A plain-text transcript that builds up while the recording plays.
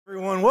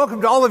And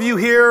welcome to all of you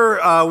here.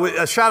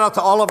 A shout out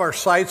to all of our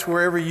sites,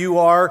 wherever you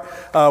are.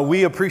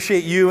 We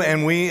appreciate you,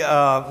 and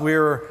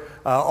we're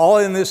all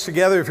in this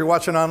together. If you're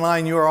watching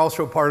online, you are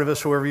also a part of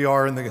us, wherever you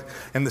are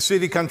in the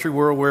city, country,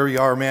 world, wherever you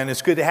are, man.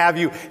 It's good to have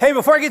you. Hey,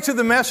 before I get to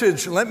the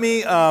message, let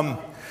me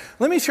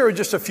share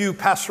just a few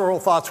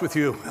pastoral thoughts with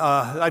you.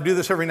 I do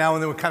this every now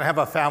and then. We kind of have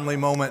a family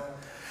moment.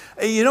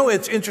 You know,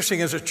 it's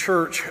interesting as a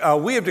church,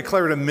 we have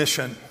declared a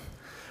mission.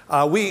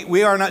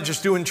 We are not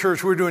just doing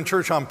church, we're doing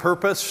church on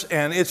purpose,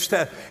 and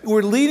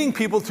we're leading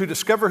people to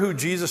discover who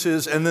Jesus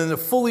is and then to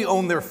fully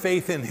own their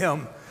faith in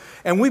him.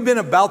 And we've been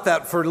about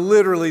that for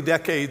literally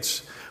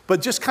decades,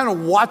 but just kind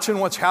of watching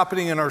what's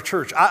happening in our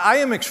church. I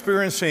am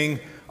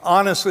experiencing,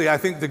 honestly, I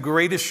think the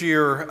greatest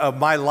year of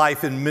my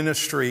life in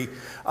ministry,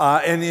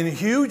 and in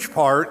huge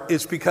part,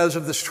 it's because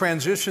of this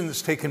transition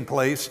that's taken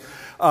place,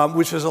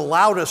 which has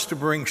allowed us to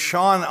bring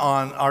Sean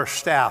on our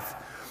staff.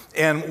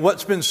 And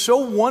what's been so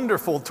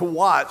wonderful to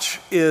watch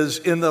is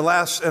in the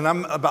last, and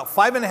I'm about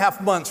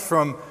 5.5 months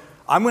from,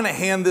 I'm going to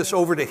hand this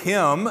over to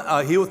him.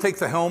 He will take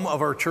the helm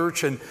of our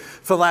church. And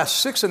for the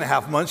last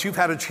 6.5 months, you've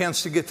had a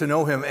chance to get to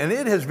know him. And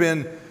it has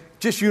been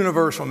just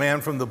universal,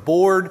 man, from the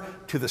board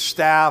to the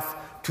staff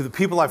to the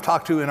people I've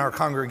talked to in our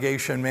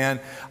congregation,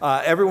 man.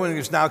 Everyone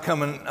is now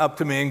coming up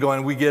to me and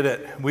going, we get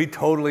it. We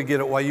totally get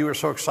it, why you are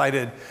so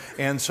excited.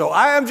 And so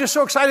I am just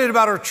so excited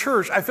about our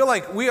church. I feel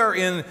like we are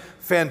in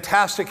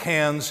fantastic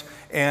hands,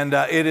 and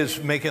it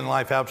is making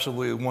life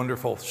absolutely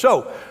wonderful.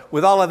 So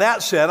with all of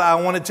that said, I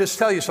want to just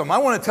tell you something. I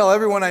want to tell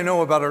everyone I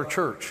know about our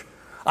church.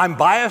 I'm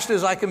biased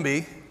as I can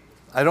be.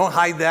 I don't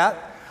hide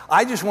that.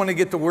 I just want to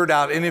get the word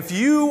out. And if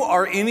you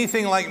are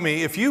anything like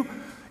me, if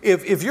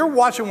you're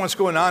watching what's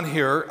going on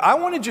here, I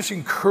want to just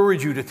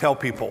encourage you to tell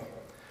people.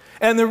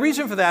 And the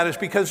reason for that is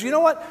because, you know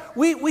what?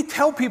 We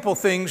tell people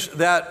things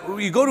that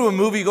you go to a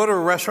movie, you go to a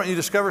restaurant, you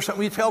discover something,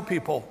 we tell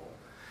people.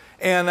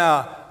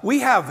 And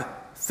we have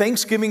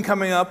Thanksgiving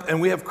coming up, and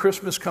we have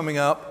Christmas coming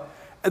up.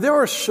 There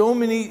are so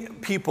many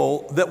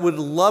people that would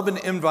love an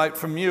invite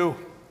from you.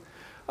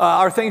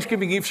 Our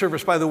Thanksgiving Eve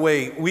service, by the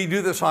way, we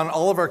do this on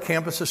all of our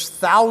campuses.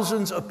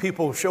 Thousands of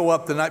people show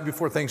up the night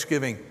before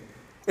Thanksgiving.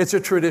 It's a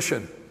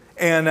tradition.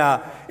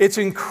 And it's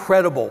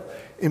incredible.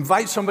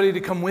 Invite somebody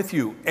to come with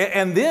you.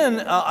 And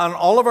then on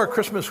all of our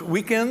Christmas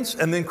weekends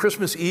and then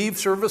Christmas Eve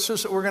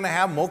services that we're going to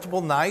have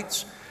multiple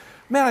nights,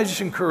 man, I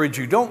just encourage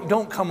you,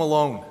 don't come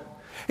alone.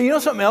 And you know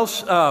something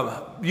else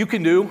you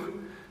can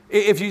do?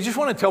 If you just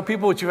want to tell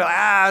people what you feel,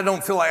 I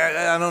don't feel like,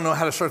 I don't know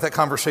how to start that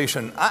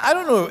conversation. I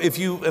don't know if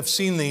you have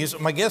seen these.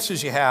 My guess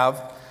is you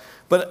have.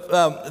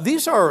 But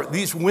these are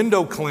these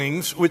window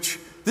clings, which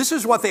this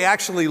is what they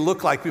actually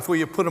look like before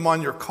you put them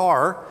on your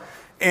car.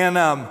 And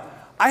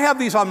I have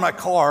these on my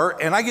car,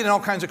 and I get in all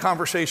kinds of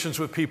conversations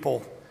with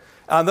people.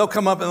 They'll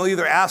come up and they'll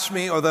either ask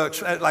me, or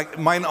like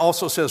mine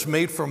also says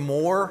made for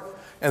more.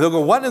 And they'll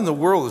go, what in the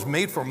world does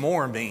made for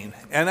more mean?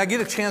 And I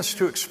get a chance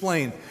to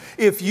explain.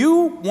 If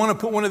you want to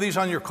put one of these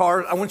on your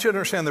car, I want you to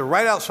understand they're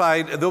right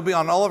outside. They'll be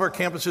on all of our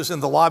campuses in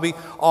the lobby.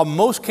 On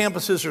most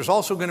campuses, there's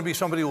also going to be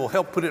somebody who will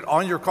help put it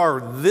on your car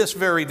this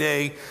very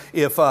day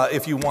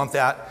if you want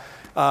that.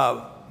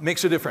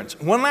 Makes a difference.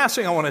 One last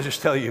thing I want to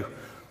just tell you.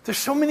 There's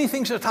so many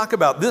things to talk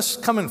about. This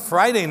coming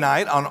Friday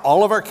night on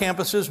all of our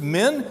campuses,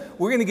 men,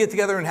 we're going to get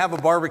together and have a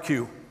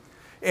barbecue.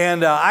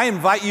 And I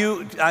invite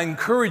you, I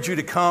encourage you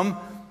to come.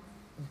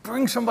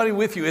 Bring somebody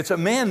with you. It's a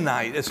man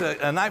night. It's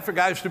a night for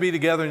guys to be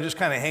together and just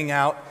kind of hang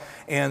out.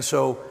 And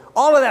so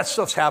all of that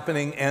stuff's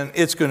happening, and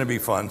it's going to be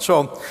fun.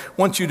 So I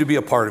want you to be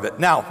a part of it.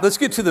 Now, let's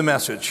get to the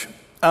message.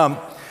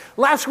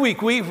 Last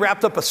week, we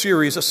wrapped up a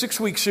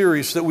 6-week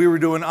series that we were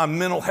doing on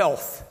mental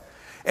health.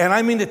 And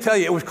I mean to tell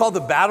you, it was called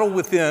The Battle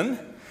Within.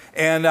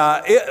 And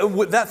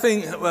that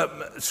thing,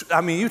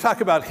 I mean, you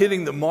talk about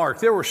hitting the mark.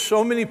 There were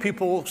so many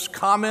people's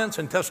comments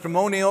and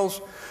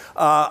testimonials.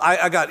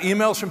 I got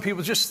emails from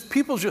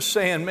people just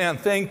saying, man,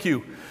 thank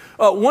you.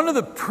 One of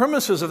the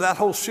premises of that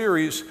whole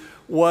series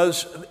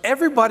was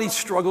everybody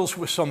struggles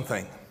with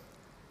something.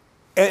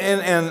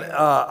 And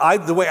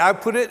the way I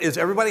put it is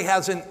everybody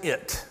has an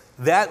it.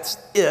 That's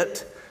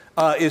it.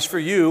 Is for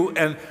you.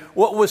 And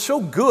what was so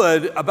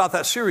good about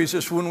that series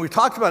is when we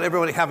talked about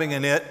everybody having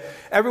an it,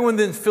 everyone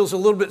then feels a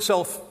little bit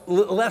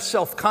less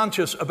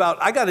self-conscious about,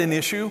 I got an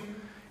issue.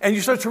 And you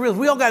start to realize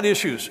we all got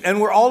issues,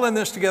 and we're all in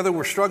this together.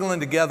 We're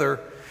struggling together.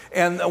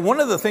 And one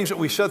of the things that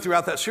we said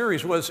throughout that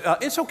series was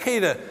it's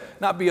okay to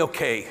not be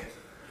okay.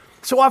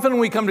 So often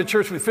when we come to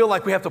church, we feel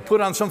like we have to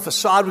put on some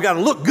facade. We got to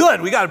look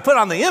good. We got to put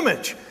on the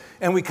image.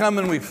 And we come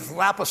and we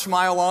slap a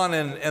smile on,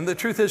 and the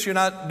truth is you're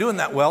not doing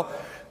that well.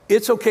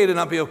 It's okay to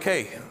not be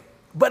okay,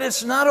 but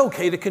it's not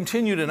okay to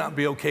continue to not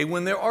be okay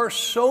when there are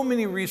so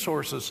many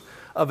resources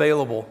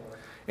available.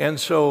 And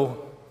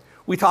so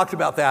we talked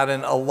about that,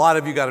 and a lot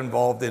of you got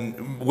involved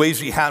in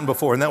ways you hadn't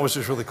before, and that was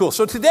just really cool.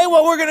 So today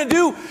what we're going to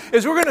do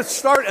is we're going to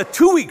start a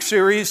 2-week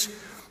series,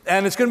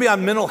 and it's going to be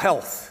on mental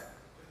health.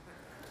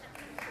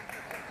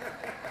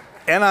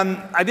 And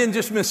I didn't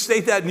just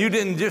misstate that, and you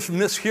didn't just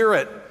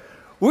mishear it.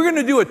 We're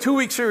going to do a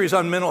 2-week series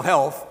on mental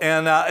health,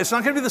 and it's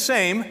not going to be the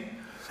same.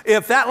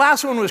 If that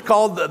last one was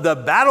called the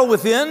battle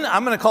within,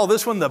 I'm going to call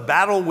this one the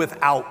battle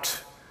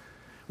without.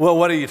 Well,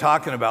 what are you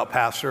talking about,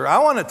 Pastor? I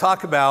want to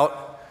talk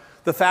about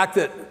the fact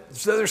that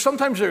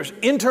sometimes there's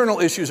internal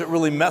issues that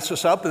really mess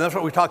us up, and that's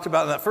what we talked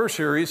about in that first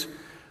series.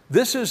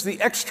 This is the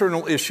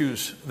external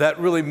issues that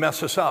really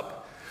mess us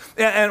up.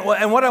 And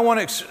what I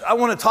want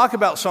to talk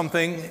about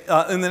something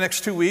in the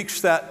next 2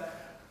 weeks that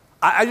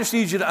I just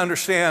need you to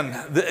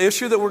understand. The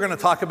issue that we're going to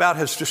talk about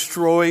has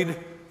destroyed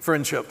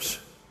friendships.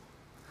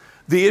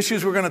 The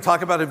issues we're going to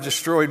talk about have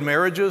destroyed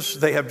marriages.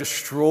 They have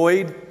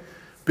destroyed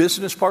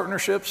business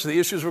partnerships. The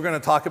issues we're going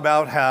to talk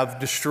about have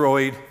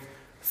destroyed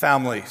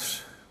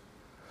families.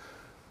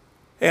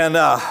 And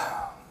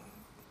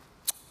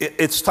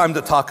it's time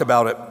to talk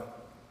about it.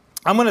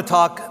 I'm going to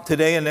talk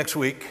today and next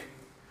week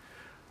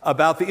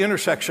about the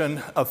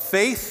intersection of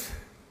faith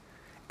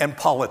and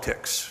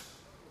politics.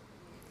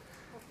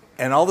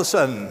 And all of a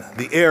sudden,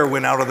 the air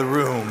went out of the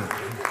room.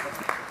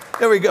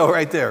 There we go,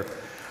 right there.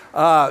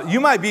 You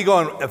might be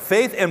going,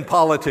 faith and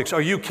politics,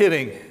 are you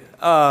kidding?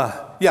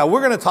 Yeah,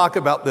 we're going to talk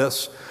about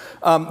this.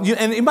 And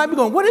you might be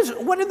going,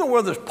 what in the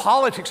world does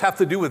politics have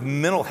to do with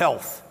mental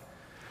health?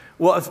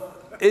 Well,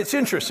 it's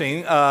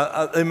interesting.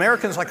 The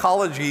American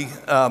Psychology,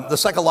 the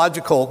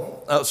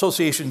Psychological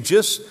Association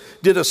just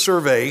did a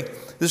survey.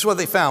 This is what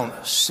they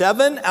found.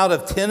 7 out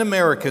of 10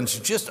 Americans,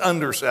 just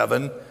under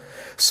 7,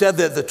 said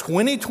that the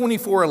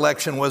 2024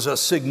 election was a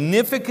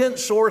significant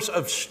source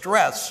of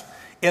stress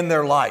in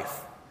their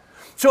life.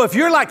 So if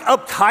you're like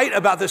uptight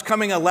about this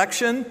coming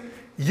election,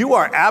 you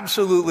are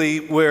absolutely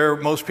where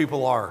most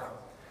people are.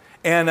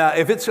 And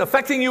if it's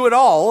affecting you at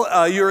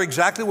all, you're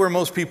exactly where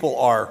most people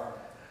are.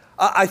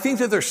 I think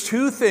that there's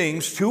two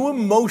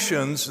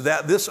emotions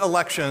that this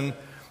election,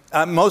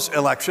 most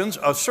elections,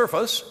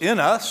 surface in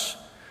us.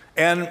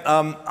 And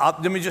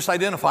let me just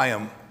identify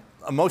them.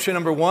 Emotion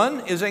number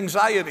 1 is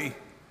anxiety.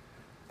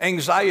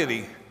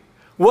 Anxiety.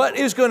 What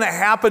is going to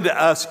happen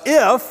to us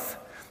if,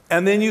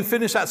 and then you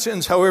finish that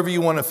sentence however you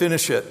want to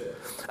finish it.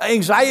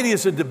 Anxiety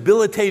is a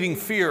debilitating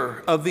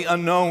fear of the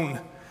unknown.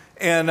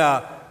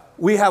 And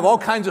we have all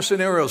kinds of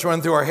scenarios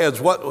run through our heads.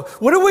 What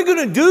are we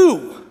going to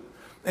do?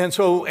 And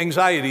so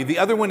anxiety. The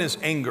other one is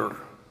anger.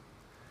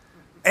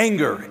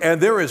 Anger.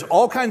 And there is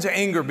all kinds of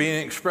anger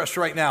being expressed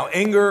right now.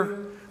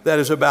 Anger that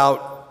is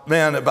about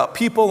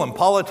people and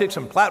politics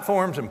and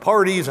platforms and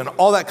parties and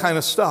all that kind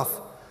of stuff.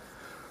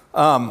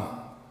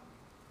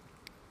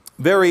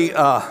 Very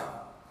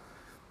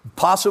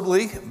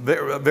possibly,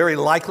 very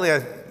likely,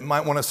 I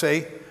might want to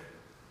say,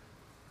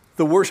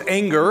 the worst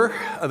anger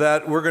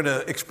that we're going to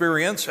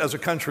experience as a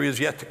country is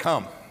yet to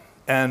come.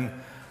 And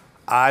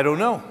I don't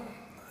know,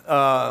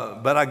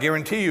 but I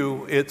guarantee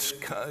you it's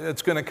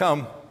going to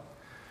come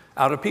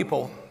out of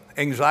people.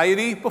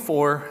 Anxiety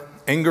before,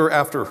 anger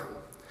after.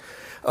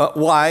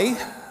 Why?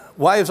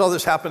 Why is all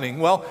this happening?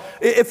 Well,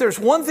 if there's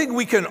one thing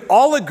we can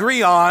all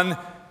agree on,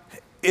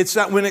 it's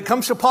that when it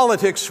comes to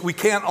politics, we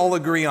can't all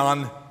agree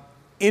on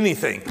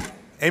anything.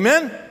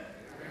 Amen?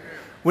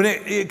 When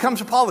it comes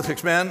to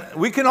politics, man,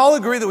 we can all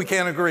agree that we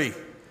can't agree.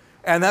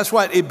 And that's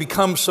why it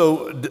becomes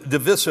so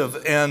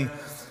divisive and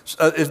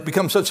it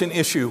becomes such an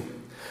issue.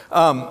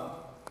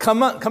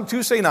 Come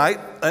Tuesday night,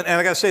 and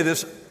I got to say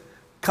this,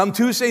 come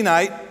Tuesday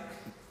night,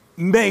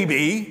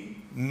 maybe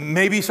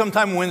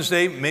sometime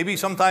Wednesday, maybe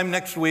sometime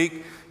next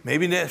week,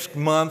 maybe next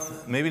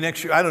month, maybe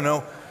next year, I don't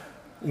know.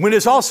 When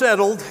it's all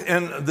settled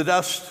and the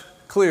dust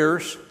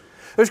clears,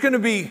 there's going to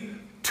be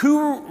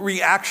 2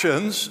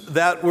 reactions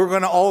that we're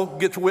going to all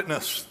get to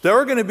witness. There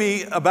are going to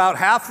be about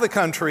half the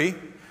country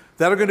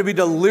that are going to be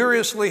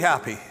deliriously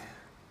happy.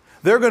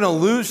 They're going to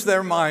lose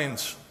their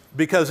minds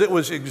because it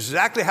was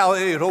exactly how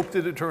they had hoped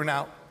it would turn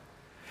out.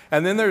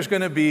 And then there's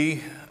going to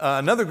be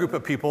another group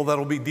of people that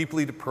will be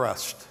deeply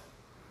depressed.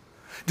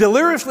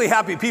 Deliriously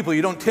happy people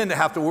you don't tend to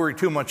have to worry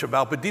too much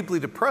about, but deeply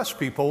depressed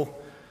people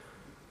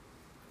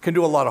can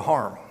do a lot of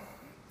harm.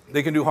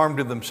 They can do harm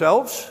to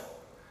themselves,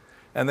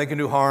 and they can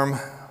do harm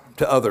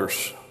to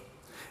others.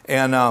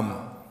 And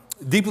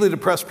deeply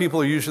depressed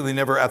people are usually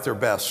never at their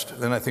best.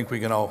 Then I think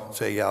we can all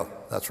say, yeah,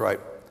 that's right.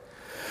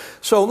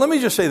 So let me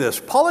just say this.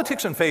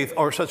 Politics and faith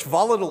are such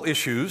volatile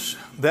issues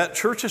that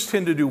churches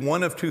tend to do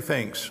one of 2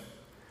 things.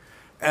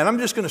 And I'm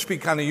just going to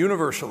speak kind of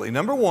universally.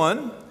 Number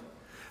 1,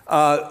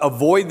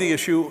 avoid the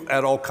issue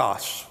at all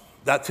costs.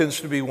 That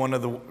tends to be one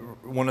of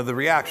the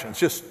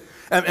reactions.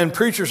 And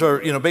preachers are,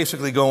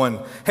 basically going,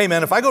 hey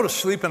man, if I go to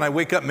sleep and I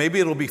wake up,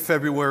 maybe it'll be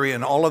February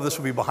and all of this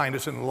will be behind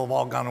us and it'll have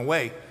all gone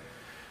away.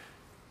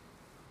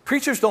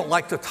 Preachers don't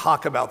like to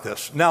talk about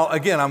this. Now,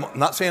 again, I'm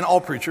not saying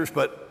all preachers,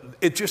 but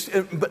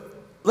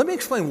let me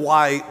explain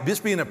why,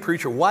 just being a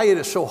preacher, why it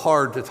is so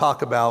hard to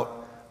talk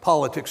about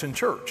politics in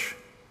church.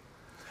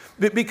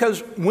 Because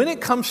when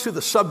it comes to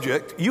the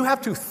subject, you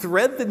have to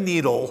thread the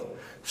needle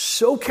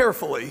so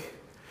carefully.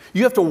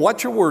 You have to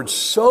watch your words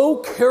so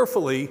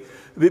carefully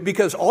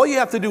because all you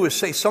have to do is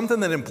say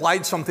something that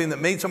implied something that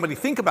made somebody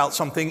think about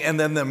something, and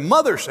then their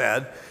mother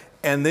said,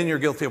 and then you're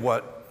guilty of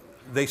what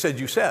they said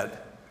you said.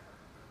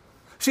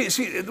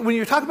 See, when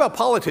you talk about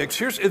politics,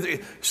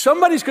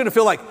 somebody's going to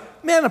feel like,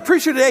 man, the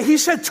preacher today, he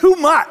said too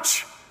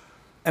much.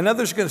 And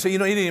others are going to say, he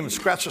didn't even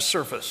scratch the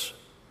surface.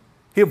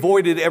 He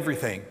avoided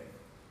everything.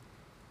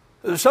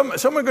 Some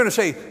are going to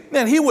say,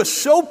 man, he was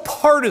so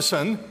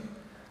partisan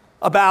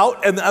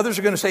about, and the others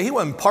are going to say, he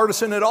wasn't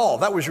partisan at all.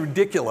 That was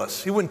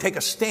ridiculous. He wouldn't take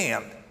a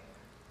stand.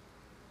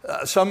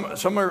 Some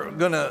are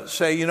going to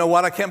say, you know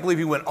what, I can't believe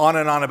he went on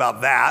and on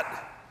about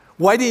that.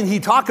 Why didn't he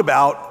talk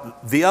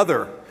about the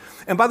other?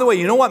 And by the way,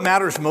 you know what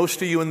matters most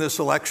to you in this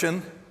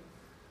election?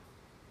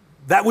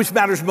 That which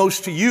matters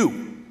most to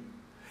you.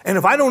 And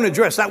if I don't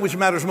address that which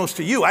matters most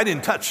to you, I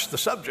didn't touch the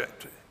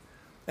subject.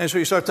 And so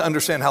you start to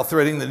understand how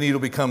threading the needle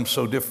becomes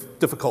so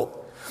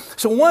difficult.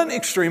 So one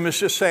extreme is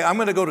just say, I'm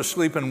going to go to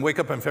sleep and wake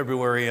up in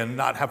February and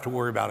not have to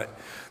worry about it.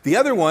 The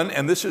other one,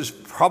 and this is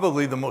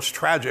probably the most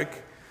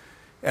tragic,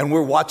 and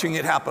we're watching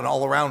it happen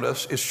all around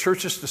us, is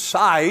churches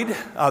decide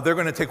they're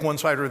going to take one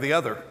side or the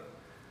other.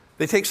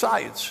 They take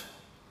sides.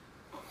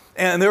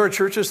 And there are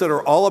churches that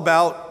are all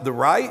about the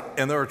right,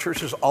 and there are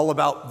churches all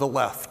about the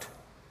left.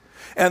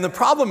 And the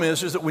problem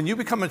is that when you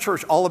become a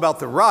church all about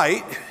the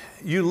right,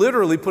 you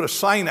literally put a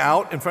sign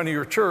out in front of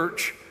your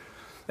church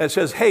that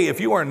says, hey, if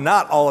you are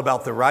not all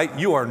about the right,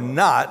 you are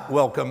not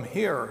welcome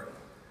here.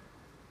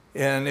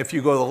 And if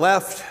you go to the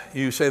left,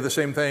 you say the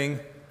same thing.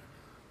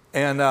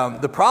 And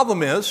the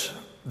problem is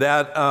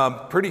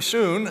that pretty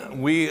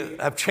soon we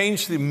have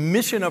changed the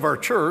mission of our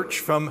church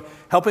from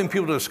helping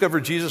people to discover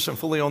Jesus and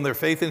fully own their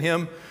faith in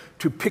him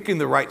to picking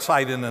the right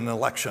side in an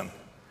election.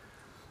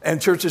 And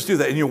churches do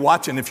that. And you're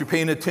watching, if you're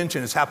paying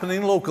attention, it's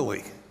happening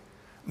locally.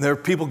 There are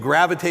people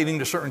gravitating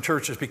to certain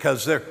churches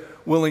because they're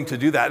willing to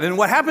do that. And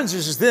what happens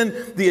is then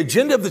the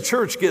agenda of the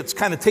church gets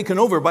kind of taken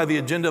over by the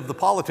agenda of the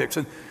politics.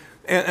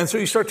 And so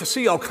you start to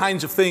see all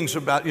kinds of things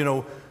about,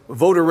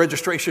 voter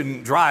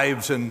registration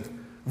drives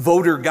and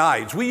voter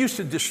guides. We used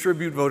to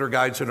distribute voter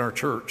guides in our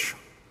church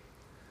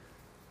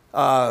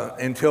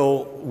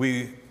until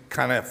we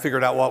kind of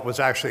figured out what was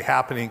actually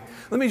happening.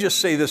 Let me just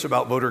say this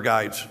about voter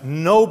guides.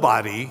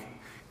 Nobody,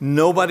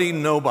 no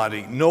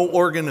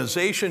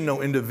organization,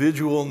 no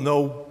individual,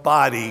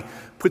 nobody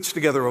puts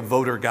together a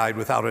voter guide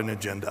without an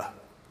agenda.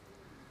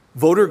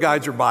 Voter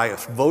guides are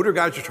biased. Voter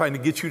guides are trying to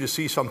get you to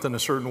see something a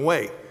certain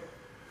way.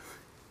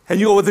 And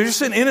you go, well, there's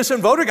just an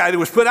innocent voter guide that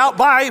was put out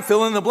by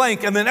fill in the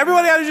blank, and then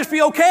everybody ought to just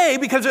be okay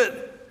because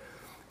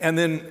and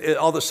then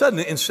all of a sudden,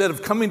 instead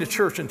of coming to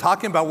church and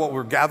talking about what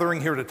we're gathering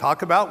here to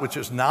talk about, which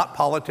is not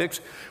politics,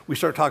 we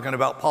start talking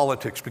about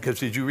politics because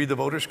did you read the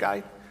voter's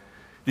guide?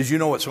 Did you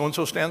know what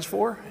so-and-so stands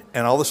for?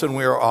 And all of a sudden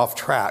we are off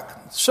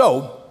track.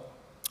 So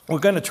we're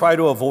going to try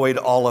to avoid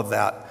all of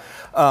that.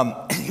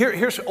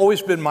 Here's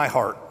always been my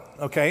heart,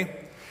 okay?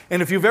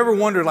 And if you've ever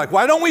wondered, like,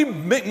 why don't we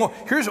make more?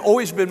 Here's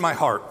always been my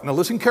heart. Now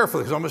listen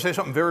carefully because I'm going to say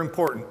something very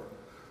important.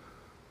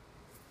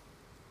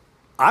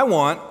 I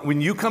want,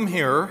 when you come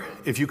here,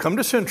 if you come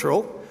to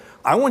Central,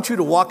 I want you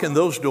to walk in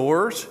those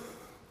doors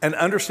and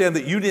understand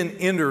that you didn't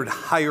enter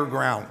higher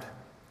ground.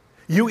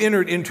 You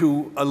entered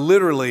into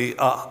literally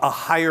a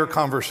higher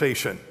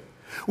conversation,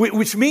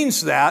 which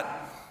means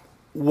that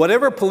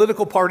whatever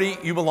political party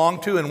you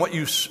belong to and what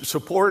you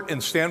support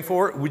and stand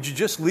for, would you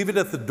just leave it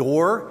at the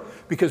door?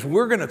 Because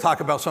we're going to talk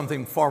about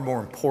something far more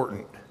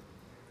important.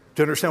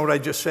 Do you understand what I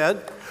just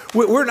said?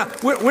 We're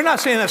not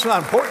saying that's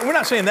not important. We're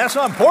not saying that's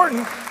not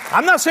important.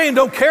 I'm not saying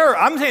don't care.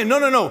 I'm saying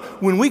no.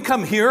 When we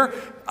come here,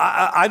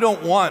 I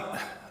don't want,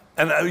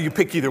 and you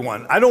pick either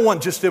one. I don't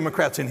want just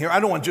Democrats in here. I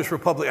don't want just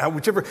Republicans,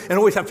 whichever, and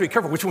always have to be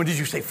careful. Which one did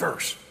you say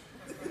first?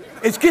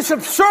 It gets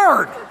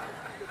absurd.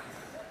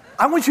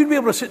 I want you to be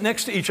able to sit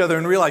next to each other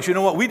and realize, you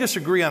know what, we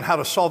disagree on how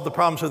to solve the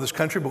problems of this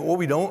country, but what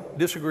we don't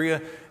disagree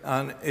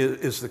on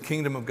is the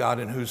kingdom of God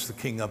and who's the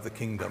king of the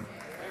kingdom.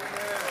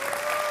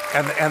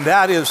 And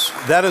that is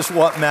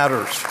what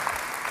matters.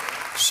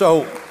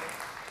 So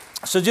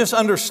just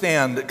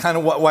understand kind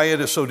of why it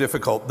is so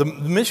difficult. The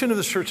mission of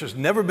this church has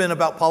never been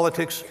about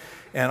politics,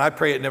 and I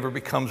pray it never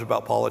becomes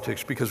about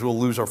politics because we'll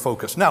lose our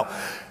focus. Now,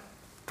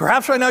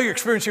 perhaps right now you're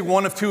experiencing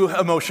one of two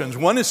emotions.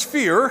 One is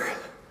fear,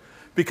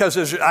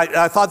 because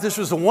I thought this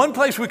was the one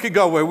place we could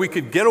go where we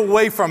could get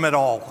away from it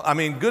all. I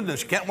mean,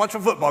 goodness, you can't watch a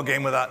football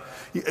game without.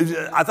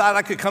 I thought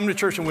I could come to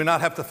church and we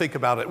not have to think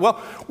about it. Well,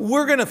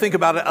 we're going to think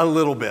about it a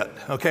little bit,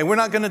 okay? We're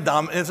not going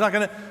to it's not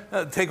going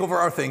to take over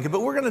our thinking,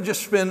 but we're going to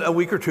just spend a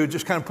week or two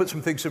just kind of put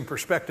some things in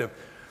perspective.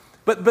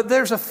 But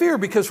there's a fear,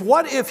 because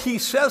what if he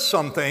says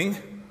something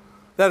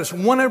that is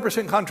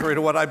 100% contrary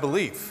to what I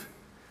believe?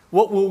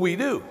 What will we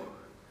do?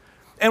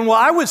 And well,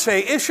 I would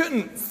say it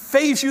shouldn't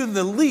faze you in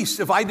the least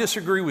if I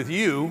disagree with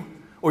you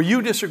or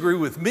you disagree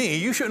with me.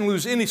 You shouldn't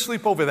lose any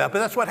sleep over that, but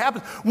that's what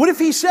happens. What if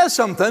he says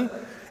something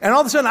and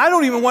all of a sudden I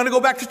don't even want to go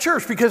back to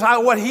church because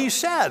of what he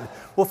said?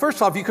 Well,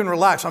 first off, you can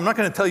relax. I'm not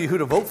going to tell you who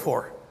to vote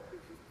for.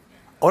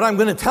 What I'm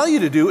going to tell you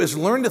to do is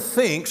learn to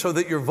think so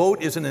that your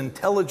vote is an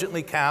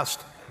intelligently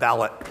cast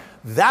ballot.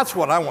 That's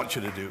what I want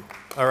you to do,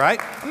 all right?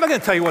 I'm not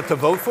going to tell you what to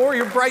vote for.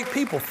 You're bright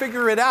people.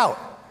 Figure it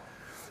out.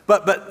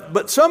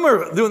 But some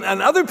are doing,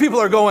 and other people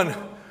are going,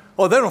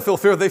 Oh, they don't feel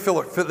fear. They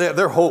feel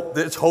their hope.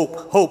 It's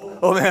hope.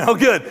 Oh, man. Oh,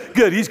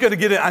 good. He's going to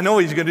get it. I know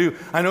what he's going to do.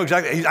 I know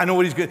exactly. I know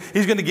what he's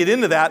going to get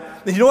into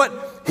that. And you know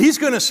what? He's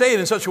going to say it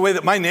in such a way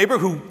that my neighbor,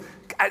 who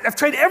I've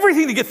tried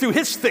everything to get through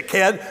his thick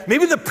head,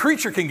 maybe the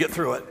preacher can get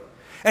through it.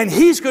 And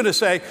he's going to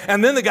say,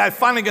 and then the guy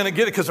finally going to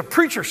get it because the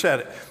preacher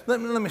said it. Let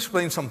me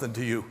explain something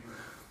to you.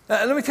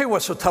 Let me tell you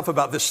what's so tough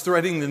about this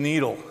threading the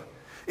needle.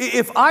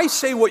 If I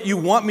say what you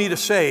want me to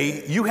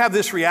say, you have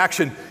this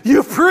reaction.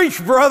 You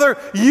preach, brother.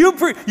 You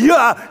preach.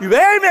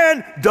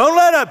 Amen. Don't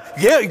let up.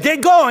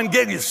 Get going.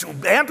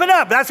 Amp it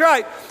up. That's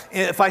right.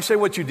 And if I say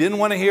what you didn't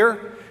want to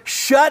hear,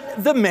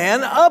 shut the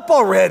man up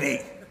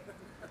already.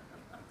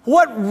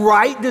 What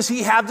right does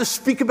he have to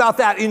speak about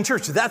that in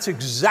church? That's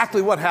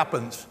exactly what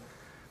happens.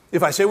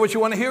 If I say what you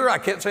want to hear, I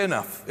can't say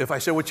enough. If I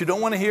say what you don't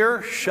want to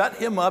hear, shut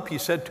him up. He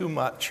said too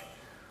much.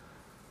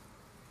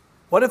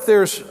 What if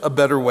there's a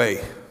better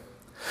way?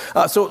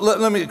 So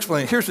let me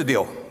explain. Here's the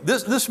deal.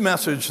 This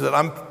message that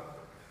I'm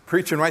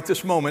preaching right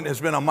this moment has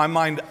been on my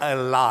mind a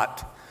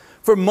lot.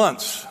 For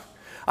months,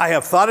 I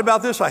have thought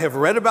about this. I have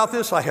read about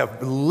this. I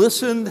have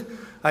listened.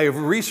 I have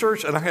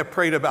researched, and I have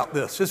prayed about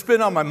this. It's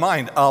been on my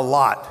mind a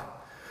lot.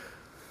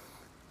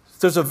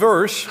 There's a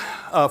verse,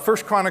 1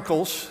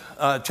 Chronicles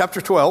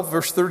chapter 12,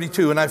 verse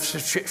 32, and I've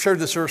shared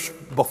this verse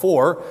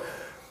before,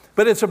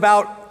 but it's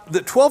about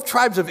the 12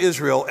 tribes of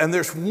Israel, and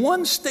there's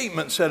one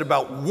statement said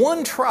about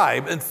one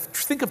tribe, and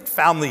think of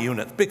family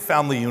unit, big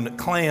family unit,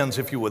 clans,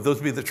 if you would. Those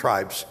would be the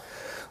tribes.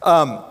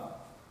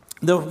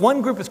 The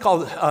one group is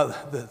called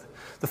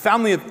the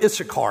family of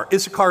Issachar.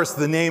 Issachar is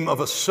the name of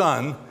a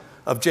son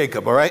of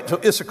Jacob, all right? So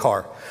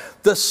Issachar.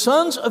 The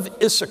sons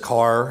of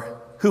Issachar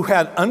who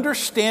had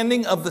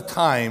understanding of the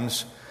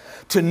times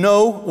to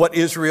know what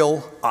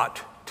Israel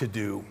ought to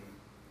do.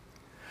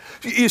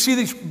 You see,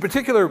 these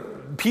particular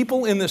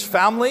people in this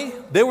family,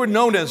 they were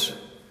known as,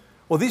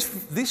 well,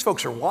 these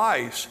folks are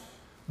wise.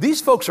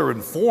 These folks are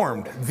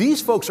informed.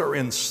 These folks are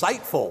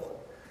insightful.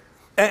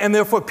 And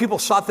therefore, people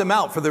sought them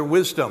out for their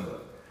wisdom.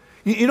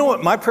 You know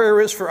what my prayer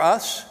is for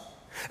us?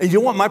 And you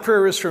know what my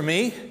prayer is for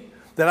me?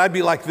 That I'd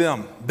be like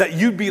them, that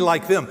you'd be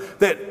like them,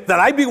 that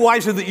I'd be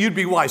wise and that you'd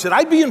be wise, that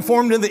I'd be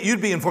informed and that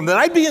you'd be informed, that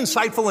I'd be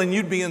insightful and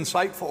you'd be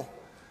insightful.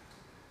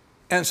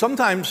 And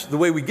sometimes the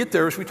way we get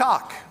there is we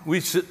talk. We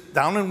sit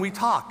down and we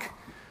talk.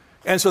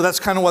 And so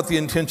that's kind of what the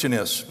intention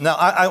is. Now,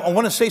 I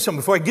want to say something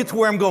before I get to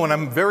where I'm going.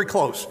 I'm very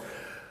close.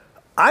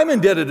 I'm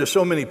indebted to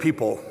so many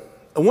people.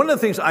 And one of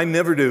the things I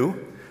never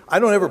do, I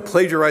don't ever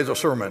plagiarize a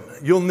sermon.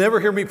 You'll never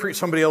hear me preach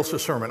somebody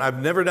else's sermon.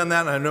 I've never done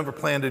that, and I've never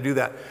planned to do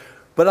that.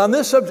 But on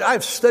this subject,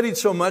 I've studied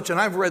so much, and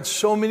I've read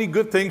so many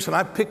good things, and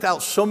I've picked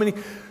out so many.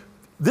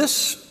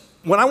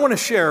 When I want to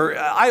share,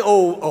 I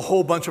owe a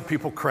whole bunch of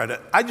people credit.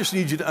 I just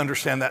need you to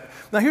understand that.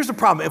 Now, here's the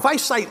problem. If I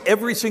cite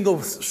every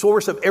single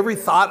source of every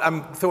thought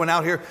I'm throwing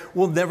out here,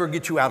 we'll never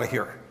get you out of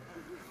here.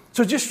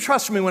 So just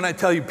trust me when I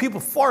tell you, people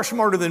far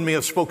smarter than me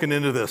have spoken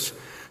into this.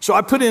 So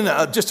I put in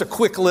just a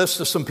quick list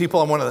of some people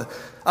I want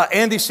to,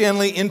 Andy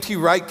Stanley, N.T.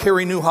 Wright,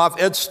 Carrie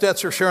Newhoff, Ed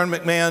Stetzer, Sharon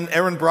McMahon,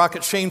 Aaron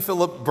Brockett, Shane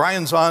Phillip,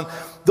 Brian Zahn.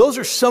 Those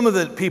are some of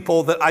the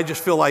people that I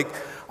just feel like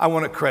I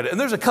want to credit. And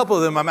there's a couple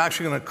of them I'm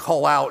actually going to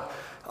call out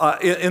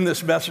in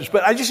this message.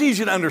 But I just need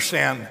you to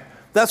understand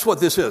that's what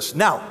this is.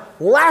 Now,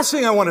 last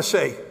thing I want to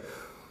say,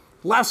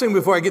 last thing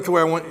before I get to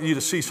where I want you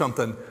to see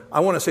something, I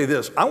want to say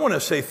this. I want to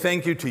say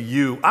thank you to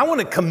you. I want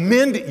to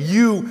commend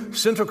you,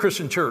 Central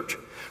Christian Church.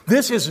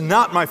 This is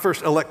not my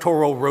first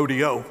electoral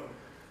rodeo.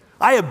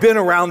 I have been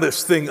around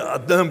this thing a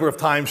number of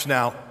times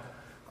now.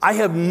 I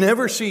have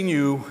never seen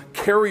you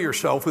carry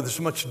yourself with as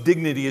much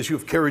dignity as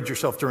you've carried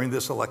yourself during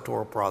this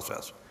electoral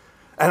process.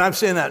 And I'm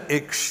saying that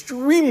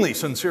extremely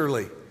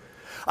sincerely.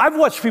 I've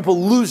watched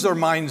people lose their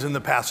minds in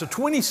the past. The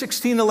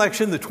 2016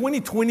 election, the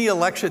 2020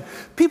 election,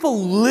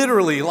 people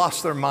literally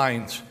lost their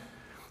minds.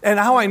 And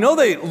how I know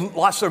they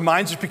lost their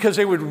minds is because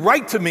they would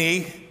write to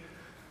me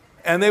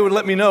and they would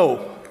let me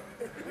know.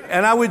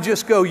 And I would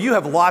just go, you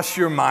have lost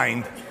your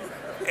mind.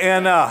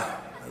 And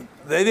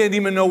they didn't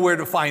even know where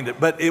to find it,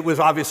 but it was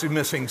obviously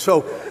missing.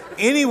 So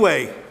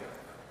anyway,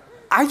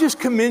 I just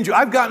commend you.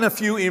 I've gotten a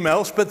few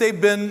emails, but they've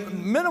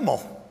been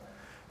minimal.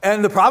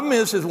 And the problem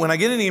is when I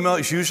get an email,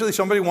 it's usually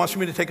somebody wants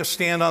me to take a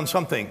stand on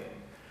something.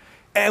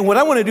 And what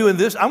I want to do in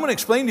this, I'm going to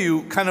explain to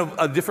you kind of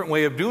a different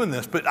way of doing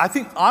this. But I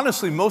think,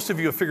 honestly, most of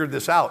you have figured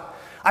this out.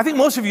 I think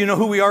most of you know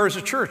who we are as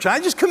a church. And I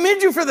just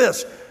commend you for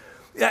this.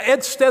 Ed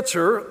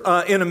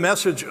Stetzer, in a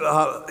message,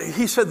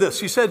 he said this.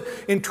 He said,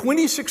 in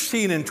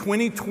 2016 and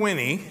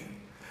 2020,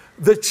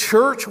 the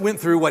church went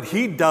through what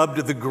he dubbed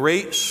the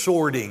great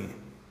sorting.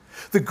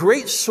 The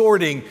great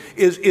sorting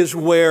is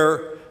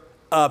where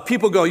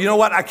people go, you know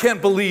what, I can't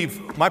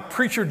believe my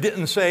preacher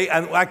didn't say,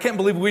 and I can't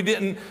believe we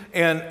didn't,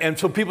 and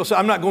so people say,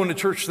 I'm not going to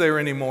church there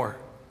anymore.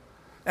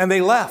 And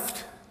they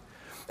left.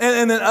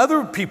 And then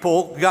other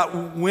people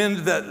got wind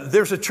that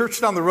there's a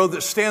church down the road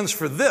that stands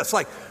for this.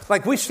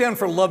 Like we stand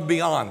for love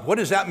beyond. What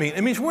does that mean?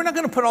 It means we're not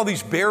going to put all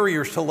these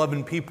barriers to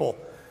loving people.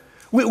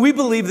 We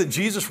believe that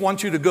Jesus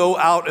wants you to go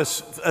out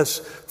as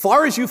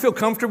far as you feel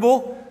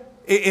comfortable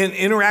in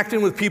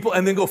interacting with people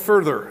and then go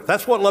further.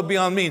 That's what love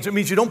beyond means. It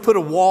means you don't put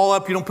a wall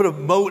up, you don't put a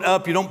moat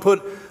up, you don't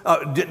put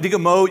dig a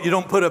moat, you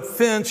don't put a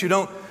fence, you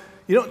don't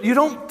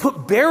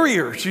put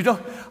barriers.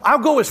 I'll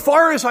go as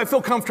far as I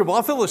feel comfortable.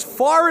 I'll feel as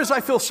far as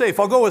I feel safe.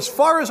 I'll go as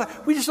far as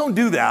we just don't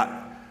do that.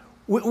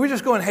 We're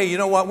just going, hey, you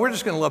know what? We're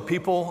just going to love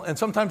people. And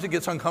sometimes it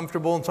gets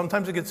uncomfortable. And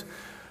sometimes it gets,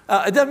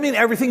 it doesn't mean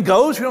everything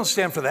goes. We don't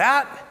stand for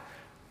that.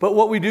 But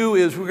what we do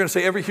is we're going to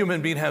say every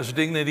human being has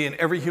dignity and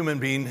every human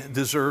being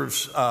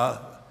deserves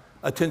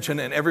attention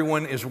and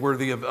everyone is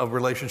worthy of a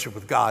relationship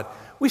with God.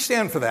 We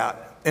stand for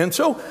that. And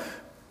so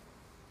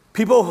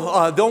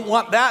people don't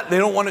want that. They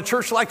don't want a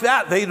church like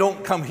that. They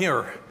don't come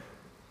here.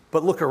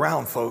 But look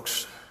around,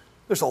 folks.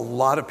 There's a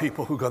lot of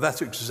people who go,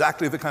 that's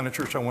exactly the kind of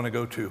church I want to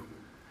go to.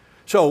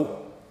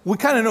 So we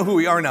kind of know who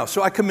we are now.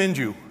 So I commend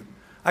you.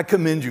 I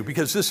commend you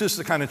because this is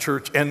the kind of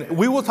church. And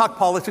we will talk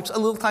politics a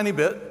little tiny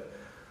bit.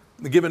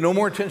 Give it no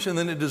more attention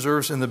than it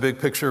deserves in the big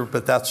picture,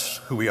 but that's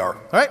who we are.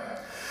 All right?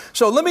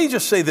 So let me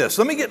just say this.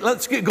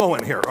 Let's get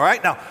going here. All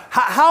right? Now,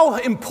 how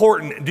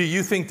important do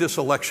you think this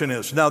election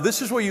is? Now,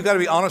 this is where you got to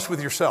be honest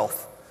with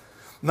yourself.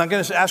 I'm not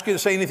going to ask you to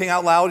say anything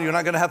out loud. You're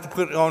not going to have to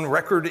put on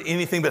record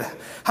anything, but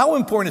how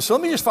important is it? So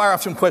let me just fire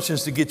off some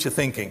questions to get you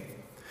thinking.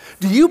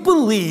 Do you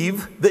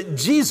believe that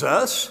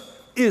Jesus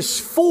is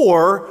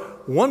for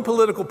one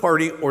political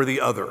party or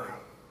the other?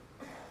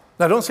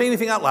 Now, don't say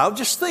anything out loud.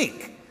 Just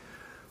think.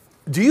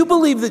 Do you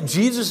believe that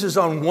Jesus is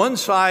on one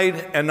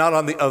side and not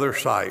on the other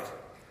side?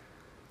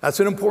 That's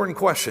an important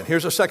question.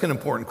 Here's a second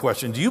important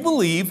question. Do you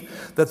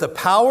believe that the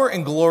power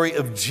and glory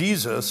of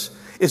Jesus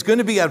is going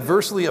to be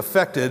adversely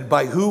affected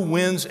by who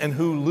wins and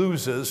who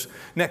loses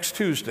next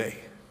Tuesday?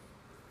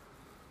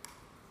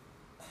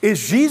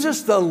 Is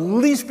Jesus the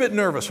least bit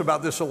nervous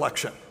about this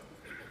election?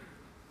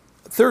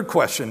 Third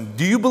question,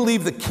 do you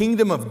believe the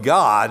kingdom of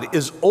God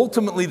is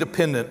ultimately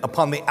dependent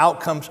upon the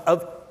outcomes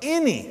of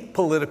any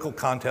political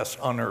contest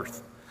on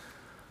earth?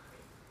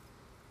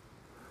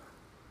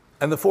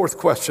 And the fourth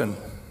question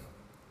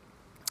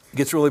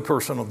gets really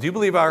personal. Do you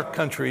believe our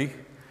country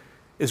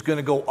is going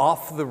to go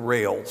off the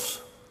rails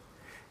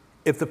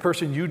if the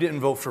person you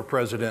didn't vote for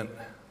president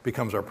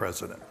becomes our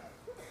president?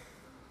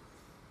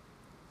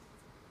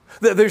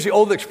 There's the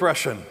old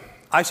expression,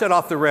 I said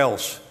off the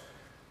rails.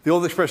 The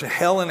old expression,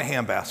 hell in a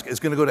handbasket, is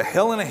going to go to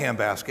hell in a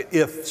handbasket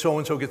if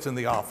so-and-so gets in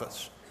the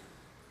office.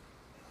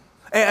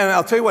 And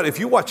I'll tell you what, if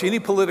you watch any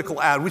political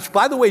ad, which,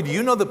 by the way, do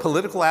you know that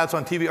political ads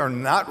on TV are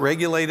not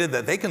regulated,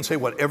 that they can say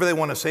whatever they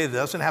want to say, it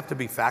doesn't have to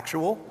be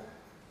factual?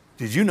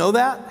 Did you know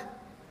that?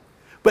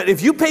 But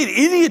if you paid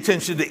any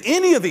attention to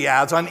any of the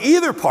ads on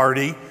either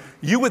party,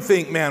 you would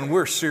think, man,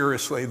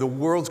 the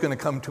world's going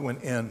to come to an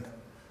end.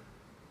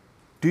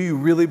 Do you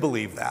really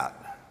believe that?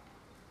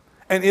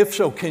 And if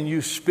so, can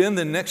you spend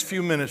the next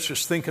few minutes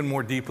just thinking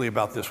more deeply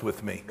about this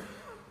with me?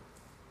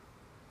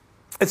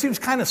 It seems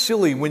kind of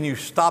silly when you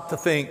stop to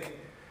think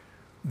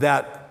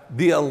that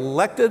the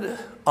elected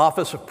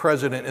office of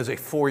president is a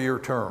 4-year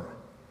term.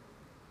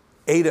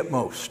 8 at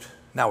most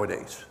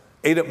nowadays.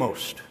 8 at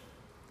most.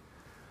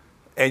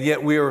 And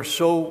yet we are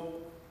so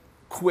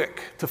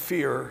quick to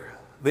fear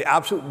the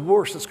absolute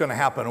worst that's going to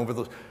happen over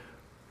those.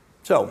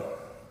 So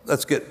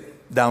let's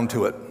get down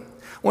to it.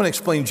 I want to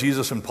explain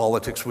Jesus and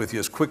politics with you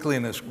as quickly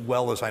and as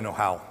well as I know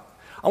how.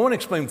 I want to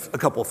explain a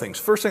couple of things.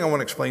 First thing I want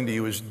to explain to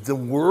you is the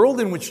world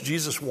in which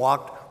Jesus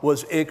walked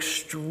was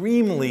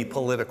extremely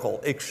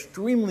political,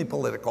 extremely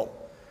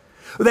political.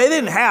 They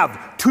didn't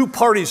have two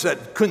parties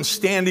that couldn't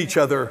stand each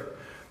other.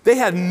 They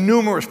had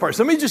numerous parties.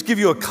 Let me just give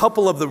you a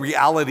couple of the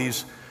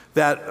realities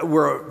that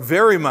were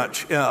very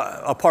much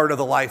a part of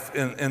the life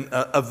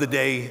of the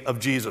day of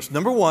Jesus.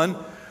 Number one,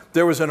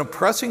 there was an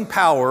oppressing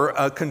power,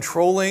 a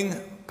controlling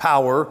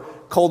power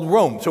called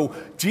Rome. So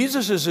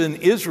Jesus is in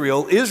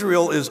Israel.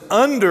 Israel is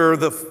under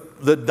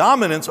the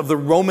dominance of the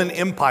Roman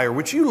Empire,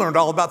 which you learned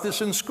all about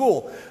this in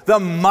school. The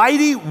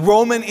mighty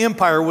Roman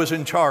Empire was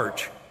in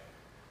charge.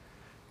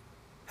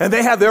 And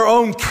they had their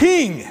own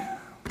king.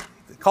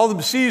 They called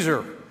him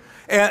Caesar.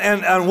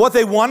 And what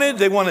they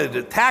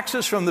wanted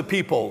taxes from the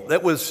people.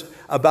 That was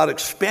about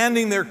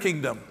expanding their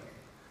kingdom.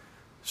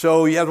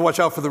 So you had to watch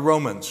out for the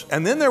Romans.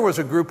 And then there was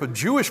a group of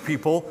Jewish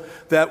people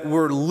that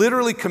were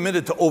literally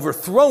committed to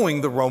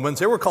overthrowing the Romans.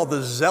 They were called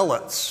the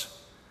Zealots.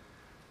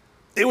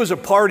 It was a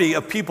party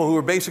of people who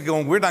were basically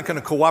going, we're not going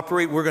to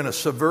cooperate. We're going to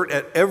subvert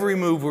at every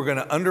move. We're going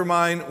to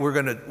undermine. We're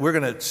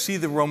going to see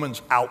the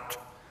Romans out.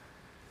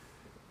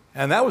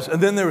 And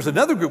then there was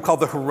another group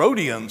called the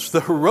Herodians.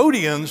 The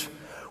Herodians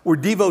were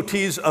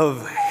devotees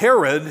of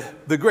Herod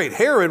the Great.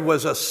 Herod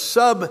was a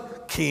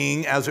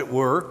sub-king, as it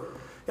were.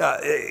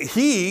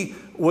 He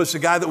was the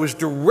guy that was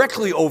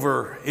directly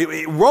over.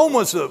 Rome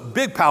was a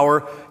big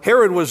power.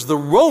 Herod was the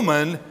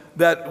Roman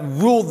that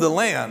ruled the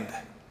land.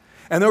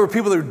 And there were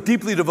people that were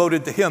deeply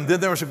devoted to him. Then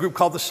there was a group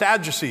called the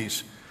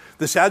Sadducees.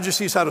 The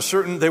Sadducees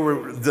they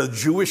were the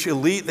Jewish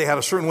elite. They had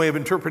a certain way of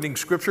interpreting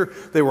Scripture.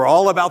 They were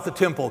all about the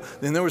temple.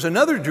 Then there was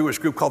another Jewish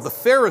group called the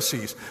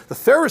Pharisees. The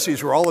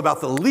Pharisees were all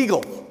about the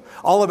legal,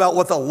 all about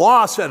what the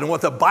law said and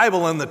what the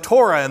Bible and the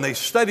Torah, and they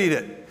studied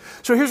it.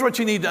 So here's what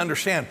you need to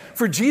understand.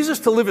 For Jesus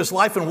to live his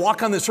life and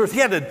walk on this earth, he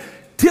had to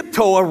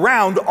tiptoe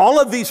around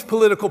all of these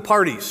political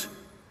parties.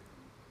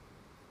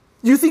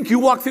 You think you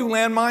walk through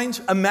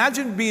landmines?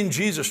 Imagine being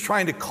Jesus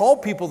trying to call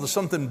people to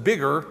something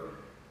bigger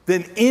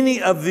than any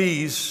of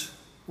these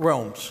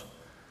realms.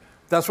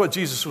 That's what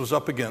Jesus was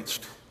up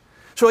against.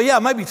 So yeah, it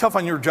might be tough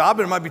on your job,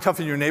 and it might be tough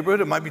in your neighborhood,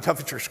 it might be tough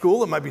at your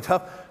school, it might be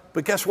tough,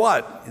 but guess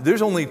what?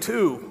 There's only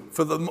 2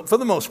 for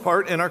the most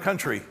part in our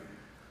country.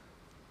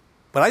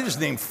 But I just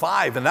named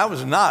 5, and that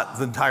was not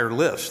the entire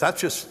list.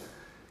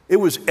 It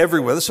was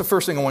everywhere. That's the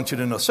first thing I want you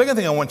to know. Second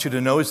thing I want you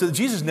to know is that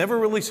Jesus never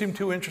really seemed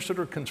too interested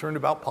or concerned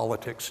about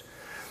politics.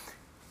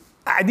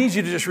 I need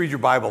you to just read your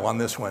Bible on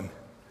this one.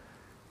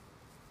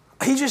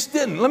 He just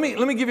didn't. Let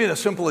me give you a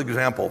simple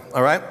example,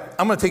 all right?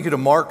 I'm going to take you to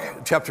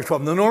Mark chapter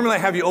 12. Now, normally I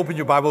have you open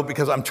your Bible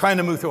because I'm trying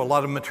to move through a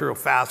lot of material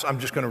fast. I'm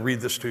just going to read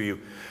this to you.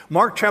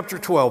 Mark chapter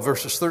 12,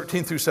 verses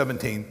 13 through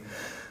 17.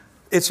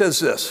 It says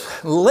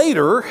this: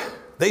 Later,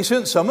 they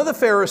sent some of the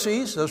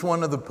Pharisees, that's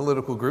one of the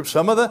political groups,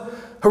 some of the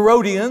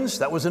Herodians,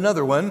 that was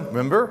another one,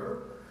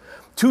 remember,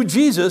 to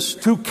Jesus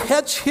to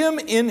catch him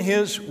in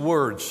his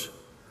words.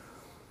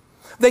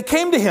 They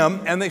came to him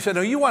and they said,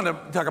 oh, you want to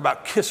talk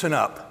about kissing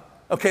up?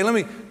 Okay,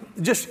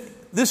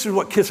 this is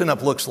what kissing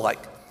up looks like.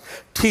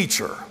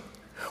 Teacher,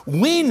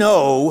 we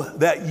know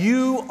that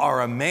you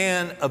are a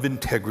man of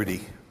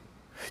integrity.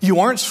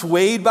 You aren't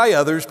swayed by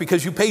others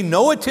because you pay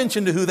no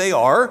attention to who they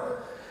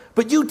are,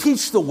 but you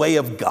teach the way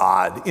of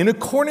God in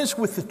accordance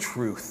with the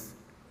truth.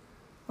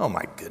 Oh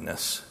my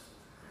goodness.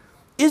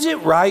 Is it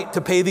right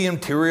to pay the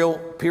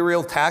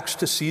imperial tax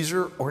to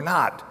Caesar or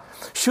not?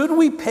 Should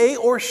we pay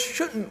or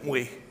shouldn't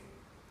we?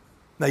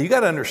 Now you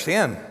got to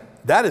understand,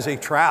 that is a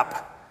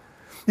trap.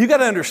 You got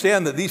to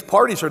understand that these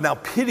parties are now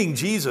pitting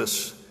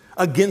Jesus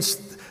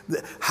against,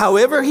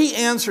 however he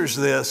answers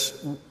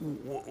this,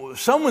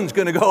 someone's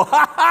going to go,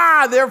 ha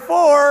ha,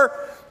 therefore,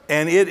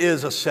 and it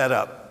is a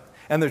setup.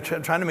 And they're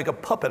trying to make a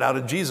puppet out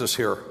of Jesus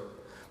here,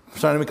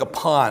 trying to make a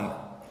pawn.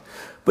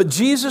 But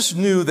Jesus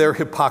knew their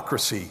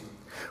hypocrisy.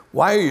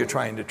 Why are you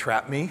trying to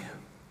trap me?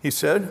 He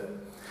said.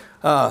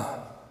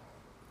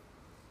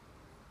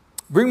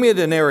 Bring me a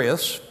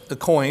denarius, a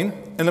coin,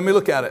 and let me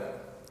look at it.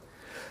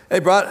 They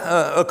brought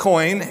a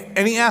coin,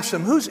 and he asked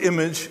them, whose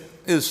image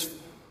is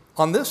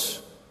on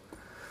this?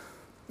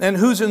 And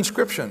whose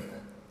inscription?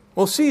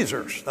 Well,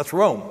 Caesar's. That's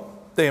Rome,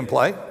 they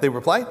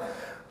replied.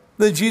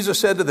 Then Jesus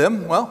said to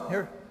them, well,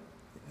 here,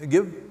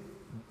 give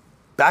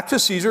back to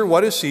Caesar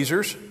what is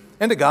Caesar's,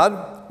 and to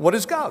God what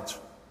is God's.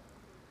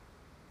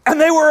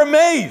 And they were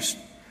amazed.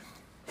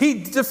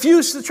 He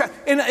diffused the trap.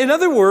 In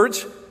other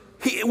words,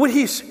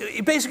 he's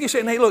basically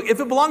saying, hey, look, if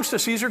it belongs to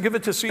Caesar, give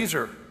it to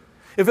Caesar.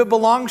 If it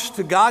belongs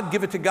to God,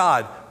 give it to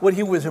God. What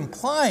he was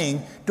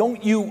implying,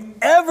 don't you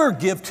ever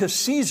give to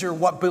Caesar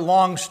what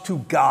belongs to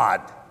God.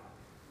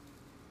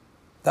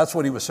 That's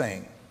what he was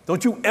saying.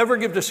 Don't you ever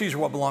give to Caesar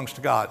what belongs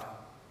to God.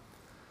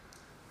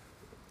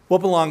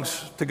 What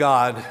belongs to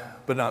God,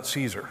 but not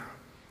Caesar?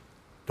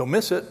 Don't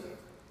miss it.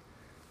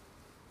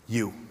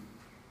 You.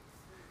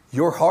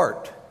 Your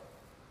heart.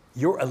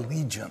 Your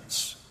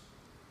allegiance.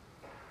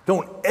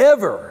 Don't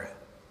ever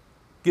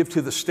give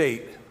to the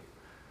state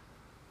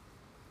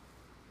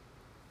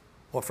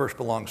what first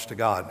belongs to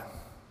God.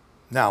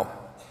 Now,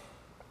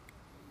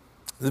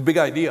 the big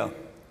idea.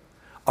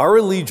 Our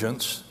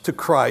allegiance to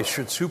Christ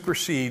should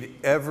supersede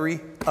every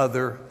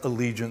other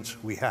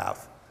allegiance we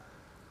have.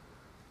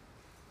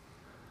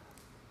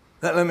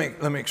 Let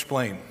me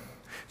explain.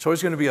 It's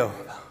always going to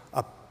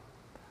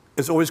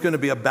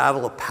be a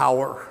battle of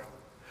power.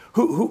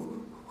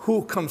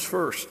 Who comes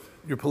first?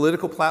 Your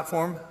political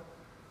platform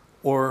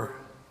or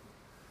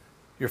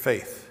your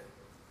faith?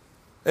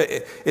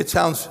 It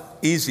sounds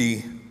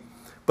easy,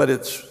 but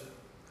it's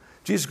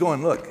Jesus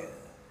going, look,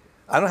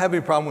 I don't have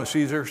any problem with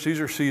Caesar.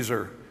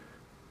 Caesar,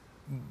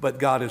 but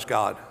God is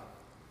God.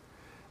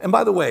 And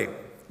by the way,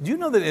 do you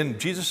know that in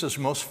Jesus'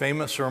 most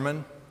famous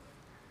sermon,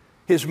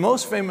 his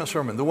most famous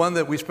sermon, the one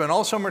that we spent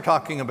all summer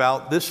talking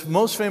about, the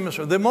most famous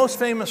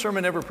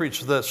sermon ever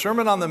preached, the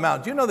Sermon on the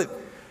Mount, do you know that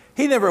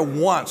he never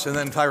once in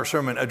the entire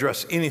sermon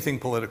addressed anything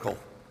political?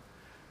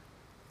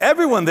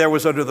 Everyone there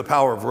was under the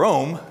power of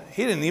Rome.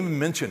 He didn't even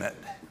mention it.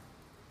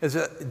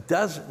 It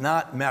does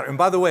not matter. And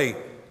by the way,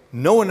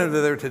 no one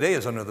under there today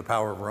is under the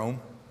power of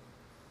Rome.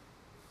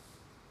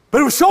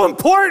 But it was so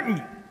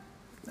important.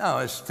 No,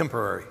 it's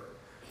temporary.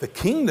 The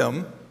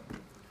kingdom,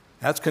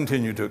 that's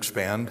continued to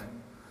expand.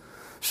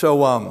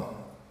 So,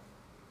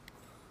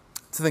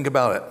 to think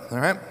about it, all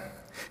right?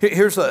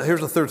 Here's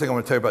the third thing I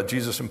want to tell you about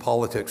Jesus and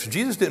politics.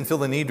 Jesus didn't feel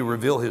the need to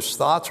reveal his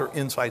thoughts or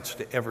insights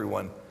to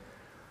everyone. Do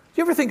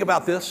you ever think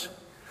about this?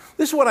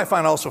 This is what I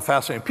find also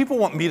fascinating. People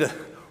want me to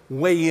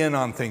weigh in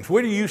on things.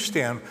 Where do you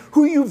stand?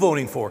 Who are you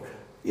voting for?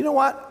 You know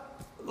what?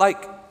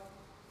 Like,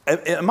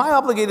 am I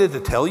obligated to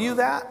tell you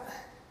that?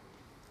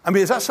 I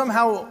mean, is that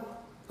somehow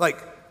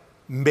like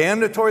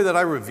mandatory that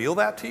I reveal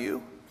that to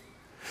you?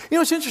 You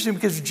know, it's interesting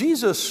because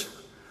Jesus,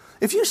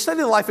 if you study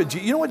the life of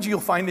Jesus, you know what you'll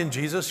find in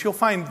Jesus? You'll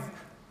find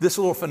this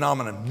little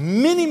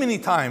phenomenon. Many, many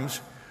times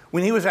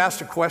when he was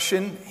asked a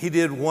question, he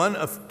did one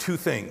of two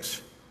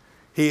things.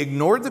 He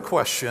ignored the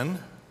question,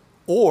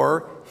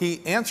 or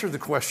he answered the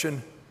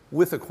question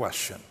with a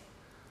question.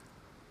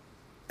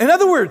 In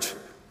other words,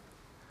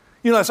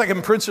 you know, it's like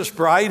in Princess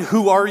Bride,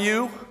 who are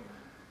you?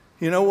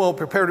 You know, well,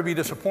 prepare to be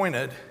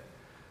disappointed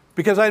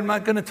because I'm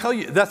not going to tell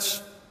you.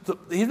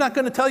 He's not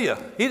going to tell you.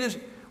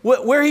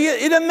 Where he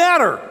is, it doesn't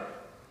matter.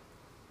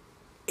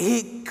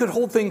 He could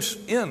hold things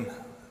in,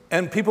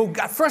 and people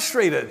got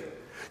frustrated.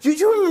 Do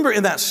you remember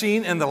in that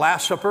scene in the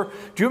Last Supper?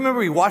 Do you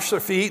remember he washed their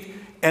feet,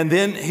 and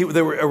then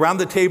they were around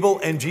the table,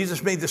 and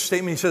Jesus made this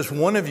statement. He says,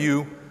 one of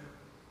you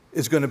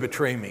is going to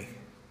betray me.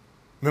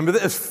 Remember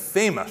that? It's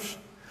famous.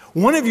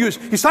 One of you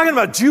he's talking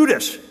about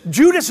Judas.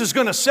 Judas is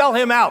going to sell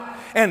him out.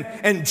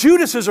 And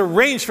Judas has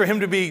arranged for him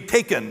to be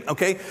taken,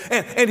 okay?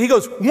 And he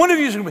goes, one of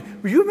you is going to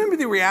be. You remember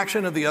the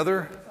reaction of the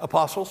other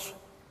apostles?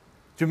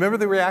 Do you remember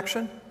the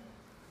reaction?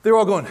 They were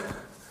all going,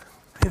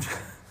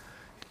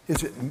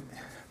 is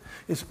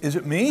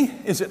it me?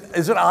 Is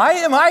it I?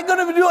 Am I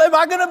going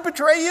to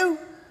betray you?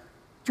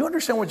 Do you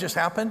understand what just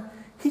happened?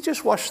 He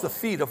just washed the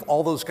feet of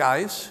all those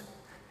guys.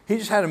 He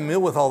just had a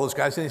meal with all those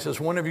guys, and he says,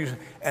 one of you,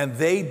 and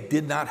they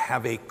did not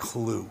have a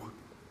clue.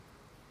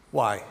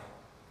 Why?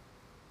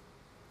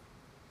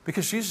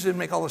 Because Jesus didn't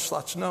make all his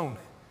thoughts known.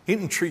 He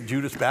didn't treat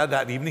Judas bad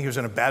that evening. He was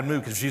in a bad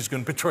mood because Jesus was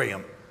going to betray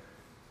him.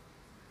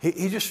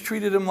 He just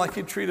treated him like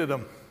he treated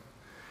him.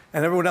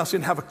 And everyone else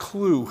didn't have a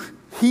clue.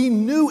 He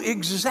knew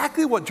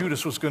exactly what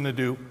Judas was going to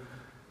do.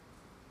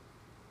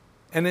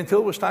 And until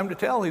it was time to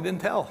tell, he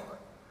didn't tell.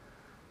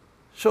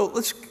 So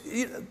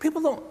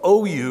people don't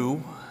owe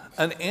you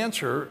an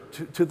answer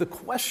to the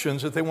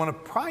questions that they want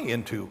to pry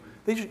into.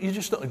 You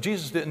just don't.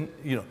 Jesus didn't,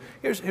 you know.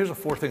 Here's a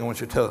fourth thing I want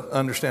you to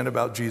understand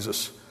about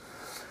Jesus.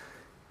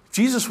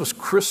 Jesus was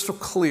crystal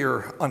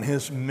clear on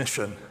his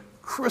mission.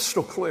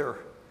 Crystal clear.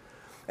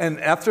 And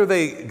after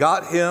they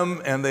got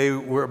him and they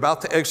were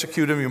about to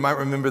execute him, you might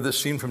remember this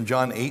scene from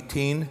John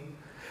 18.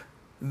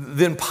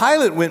 Then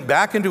Pilate went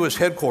back into his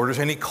headquarters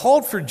and he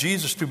called for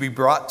Jesus to be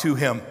brought to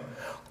him.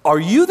 Are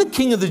you the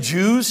king of the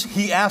Jews?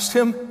 He asked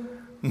him.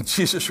 And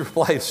Jesus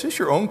replied, is this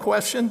your own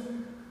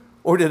question?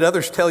 Or did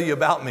others tell you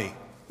about me?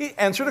 He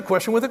answered a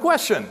question with a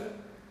question.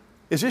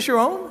 Is this your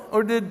own?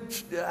 Or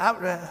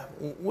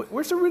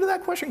where's the root of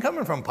that question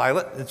coming from,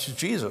 Pilate? It's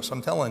Jesus,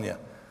 I'm telling you.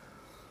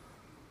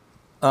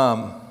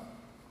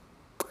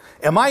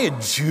 Am I a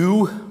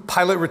Jew?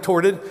 Pilate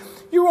retorted.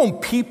 Your own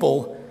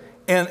people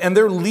and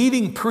their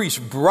leading priests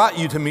brought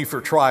you to me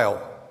for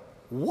trial.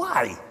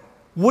 Why?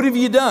 What have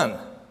you done?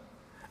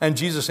 And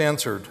Jesus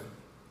answered,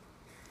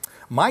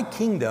 my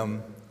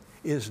kingdom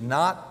is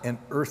not an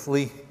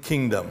earthly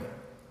kingdom.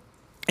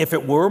 If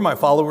it were, my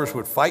followers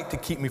would fight to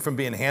keep me from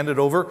being handed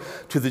over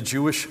to the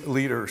Jewish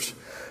leaders.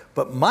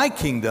 But my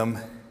kingdom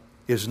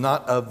is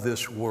not of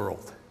this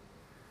world.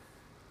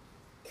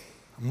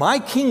 My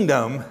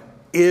kingdom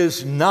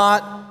is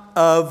not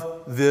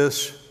of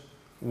this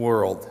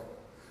world.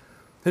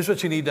 Here's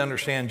what you need to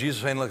understand. Jesus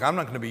is saying, look, I'm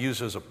not going to be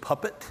used as a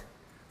puppet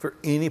for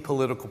any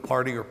political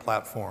party or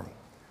platform. I'm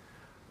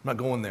not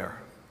going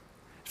there.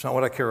 It's not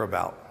what I care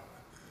about.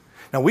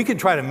 Now, we can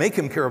try to make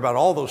him care about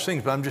all those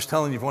things, but I'm just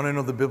telling you, if you want to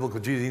know the biblical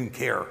Jesus, he didn't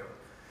care.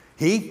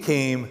 He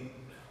came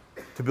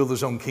to build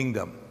his own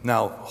kingdom.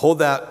 Now, hold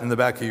that in the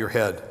back of your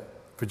head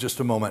for just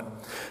a moment.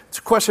 It's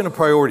a question of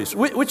priorities.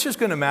 Which is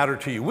going to matter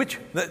to you?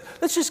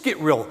 Let's just get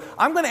real.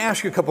 I'm going to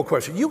ask you a couple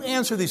questions. You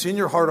answer these in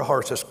your heart of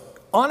hearts as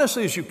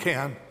honestly as you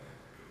can,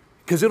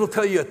 because it'll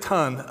tell you a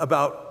ton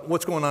about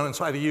what's going on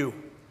inside of you.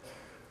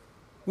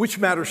 Which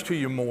matters to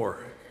you more,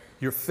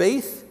 your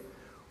faith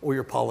or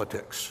your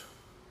politics?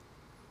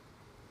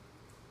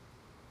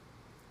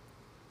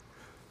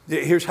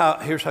 Here's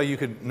how you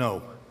could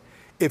know.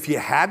 If you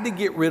had to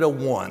get rid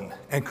of one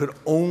and could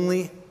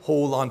only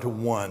hold on to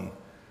one,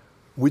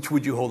 which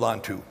would you hold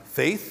on to?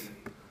 Faith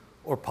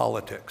or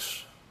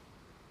politics?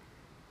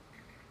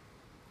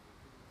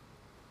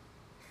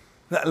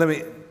 Now, let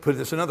me put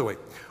this another way.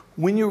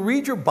 When you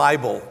read your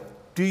Bible,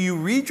 do you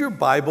read your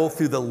Bible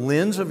through the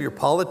lens of your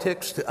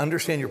politics to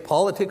understand your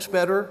politics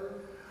better?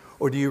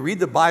 Or do you read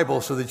the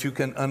Bible so that you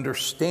can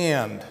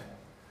understand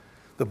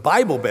the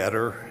Bible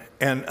better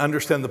and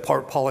understand the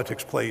part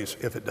politics plays,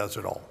 if it does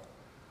at all?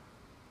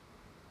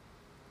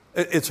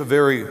 It's a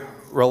very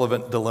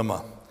relevant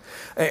dilemma.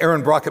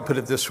 Aaron Brockett put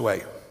it this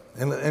way,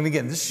 and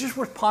again, this is just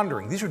worth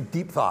pondering. These are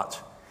deep thoughts.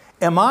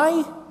 Am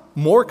I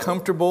more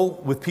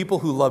comfortable with people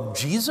who love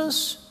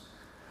Jesus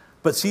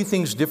but see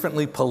things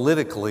differently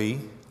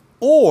politically,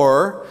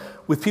 or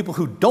with people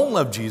who don't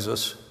love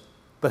Jesus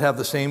but have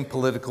the same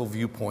political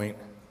viewpoint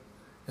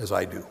as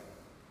I do?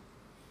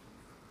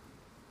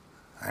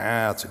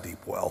 That's a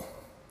deep well.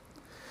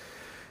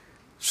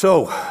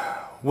 So,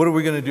 what are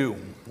we going to do?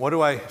 What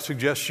do I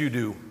suggest you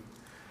do?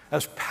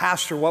 As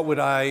pastor, what would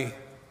I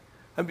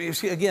mean,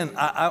 see, again,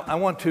 I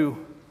want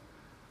to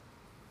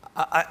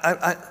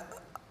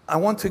I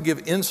want to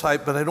give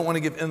insight, but I don't want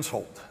to give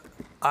insult.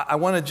 I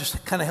want to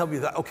just kind of help you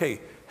that, okay,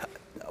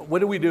 what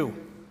do we do?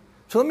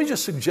 So let me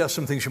just suggest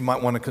some things you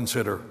might want to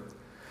consider.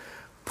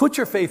 Put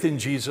your faith in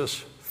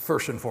Jesus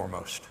first and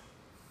foremost.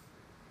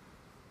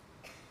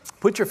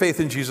 Put your faith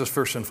in Jesus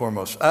first and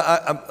foremost.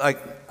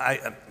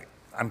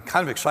 I'm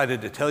kind of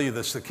excited to tell you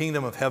this. The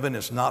kingdom of heaven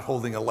is not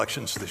holding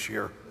elections this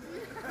year.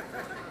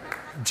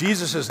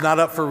 Jesus is not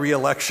up for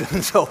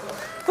re-election, so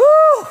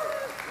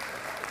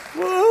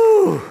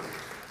woo!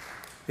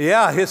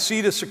 Yeah, his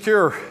seat is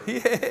secure.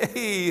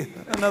 Yay,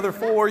 another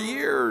 4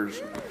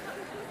 years.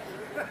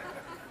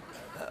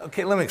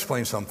 Okay, let me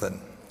explain something.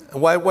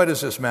 Why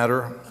does this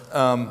matter?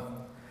 And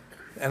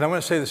I'm going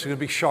to say this is going to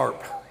be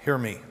sharp. Hear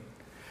me.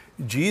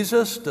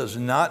 Jesus does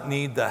not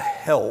need the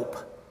help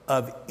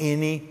of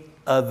any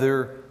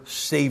other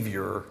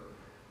Savior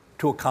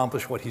to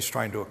accomplish what he's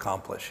trying to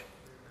accomplish.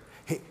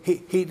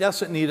 He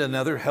doesn't need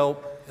another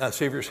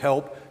Savior's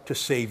help to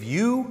save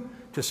you,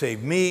 to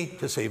save me,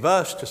 to save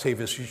us, to save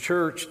his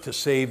church, to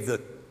save the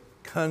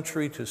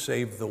country, to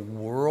save the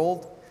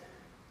world.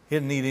 He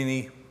doesn't need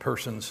any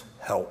person's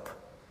help.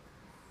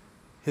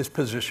 His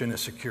position is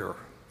secure.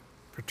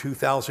 For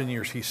 2,000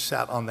 years, he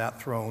sat on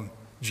that throne,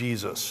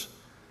 Jesus.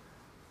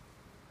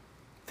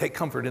 Take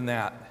comfort in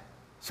that.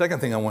 Second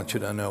thing I want you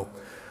to know,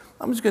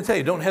 I'm just going to tell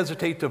you, don't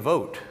hesitate to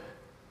vote.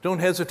 Don't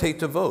hesitate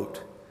to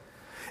vote.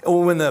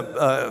 When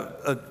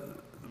the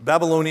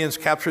Babylonians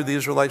captured the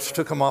Israelites,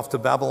 took them off to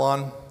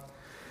Babylon,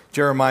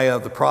 Jeremiah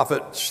the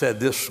prophet said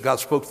this, God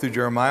spoke through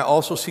Jeremiah,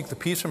 also seek the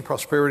peace and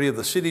prosperity of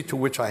the city to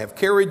which I have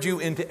carried you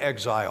into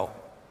exile.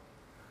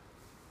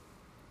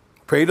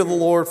 Pray to the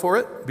Lord for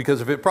it,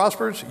 because if it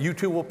prospers, you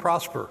too will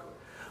prosper.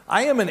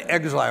 I am in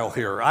exile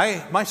here.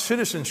 My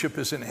citizenship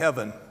is in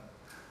heaven.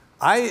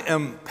 I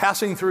am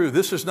passing through.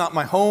 This is not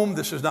my home.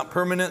 This is not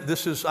permanent.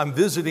 I'm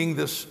visiting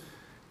this,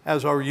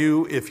 as are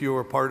you if you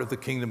are part of the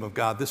kingdom of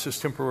God. This is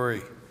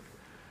temporary.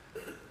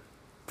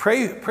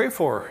 Pray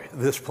for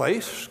this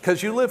place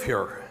because you live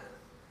here.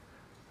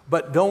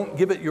 But don't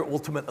give it your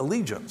ultimate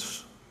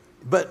allegiance.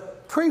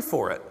 But pray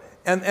for it.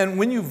 And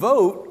when you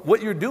vote,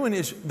 what you're doing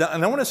is,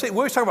 and I want to say, we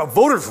always talk about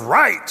voters'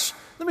 rights.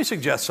 Let me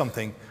suggest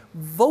something.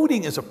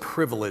 Voting is a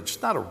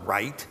privilege, not a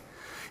right.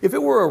 If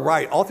it were a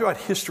right, all throughout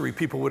history,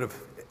 people would have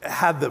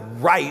had the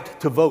right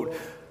to vote.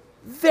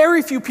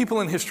 Very few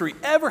people in history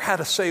ever had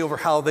a say over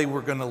how they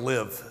were going to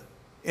live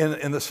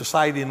in the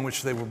society in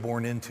which they were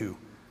born into.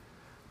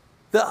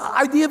 The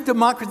idea of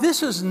democracy,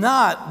 this is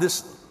not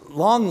this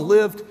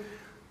long-lived,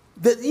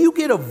 that you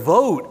get a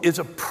vote is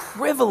a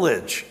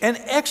privilege, and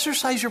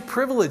exercise your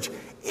privilege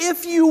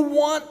if you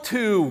want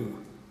to.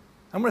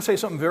 I'm going to say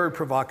something very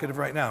provocative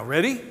right now.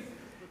 Ready?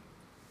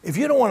 If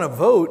you don't want to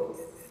vote,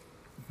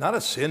 not a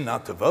sin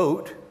not to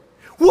vote.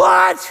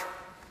 What?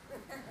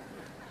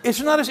 It's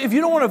not if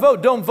you don't want to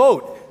vote, don't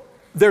vote.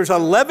 There's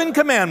 11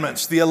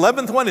 commandments. The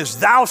 11th one is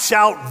thou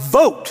shalt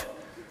vote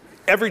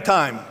every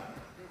time.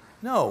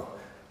 No,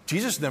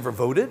 Jesus never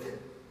voted.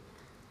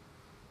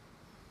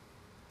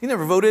 He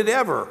never voted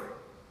ever.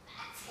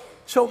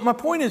 So my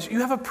point is, you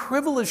have a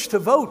privilege to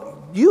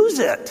vote. Use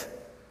it.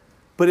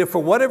 But if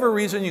for whatever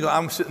reason you go,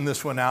 I'm sitting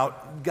this one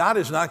out, God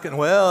is not going to,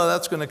 well,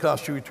 that's going to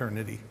cost you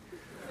eternity.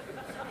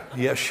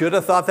 You should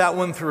have thought that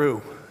one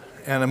through.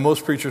 And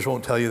most preachers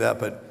won't tell you that,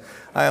 but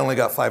I only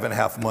got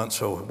 5.5 months,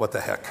 so what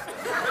the heck.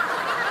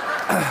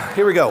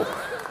 Here we go.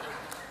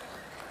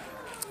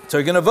 So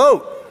you're going to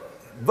vote.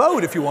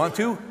 Vote if you want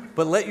to,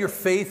 but let your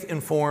faith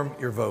inform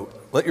your vote.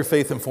 Let your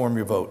faith inform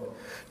your vote.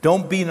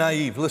 Don't be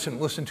naive.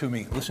 Listen to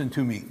me. Listen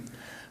to me.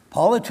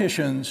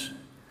 Politicians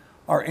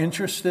are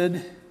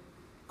interested,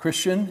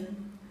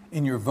 Christian,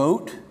 in your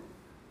vote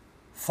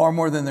far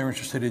more than they're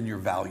interested in your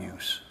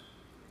values.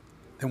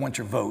 They want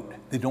your vote.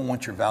 They don't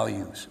want your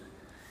values.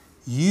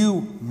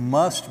 You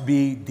must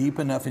be deep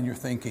enough in your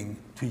thinking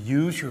to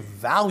use your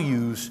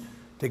values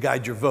to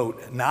guide your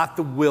vote, not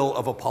the will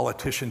of a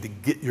politician to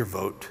get your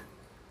vote.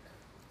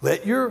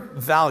 Let your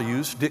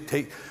values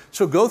dictate.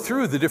 So go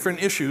through the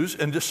different issues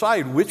and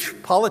decide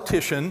which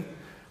politician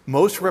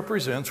most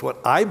represents what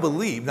I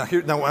believe. Now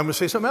I'm going to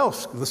say something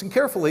else. Listen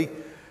carefully.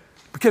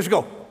 Because you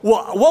go,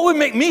 well, what would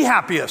make me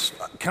happiest?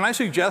 Can I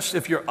suggest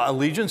if your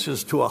allegiance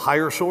is to a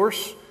higher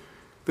source?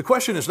 The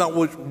question is not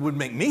what would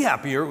make me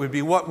happier. It would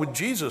be what would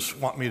Jesus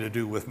want me to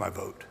do with my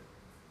vote?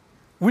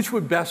 Which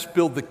would best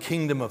build the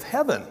kingdom of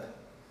heaven?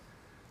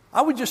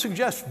 I would just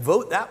suggest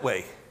vote that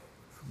way.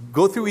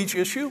 Go through each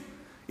issue,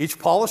 each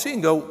policy,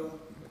 and go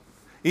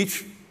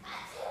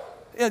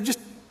just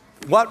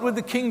what would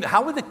the kingdom,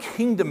 how would the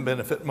kingdom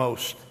benefit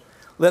most?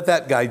 Let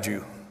that guide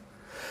you.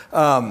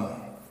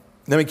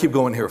 Let me keep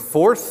going here.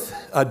 Fourth,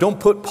 don't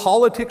put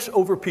politics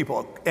over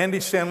people. Andy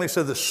Stanley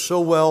said this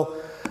so well.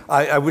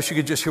 I wish you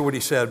could just hear what he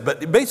said.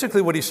 But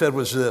basically what he said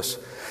was this,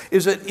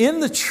 is that in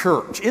the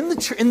church, in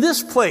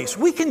this place,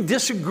 we can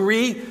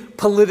disagree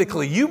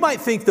politically. You might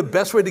think the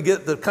best way to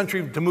get the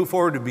country to move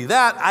forward would be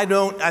that. I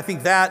don't. I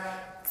think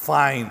that,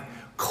 fine.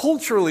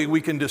 Culturally, we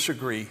can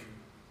disagree.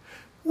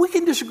 We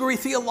can disagree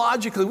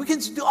theologically. We can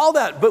do all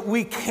that. But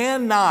we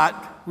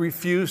cannot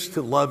refuse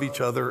to love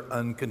each other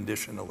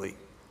unconditionally.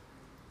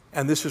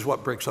 And this is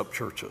what breaks up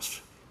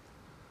churches.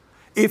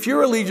 If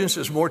your allegiance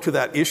is more to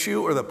that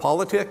issue or the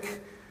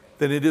politic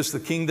than it is the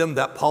kingdom,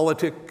 that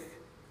politic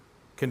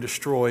can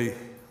destroy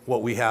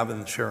what we have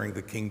in sharing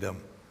the kingdom.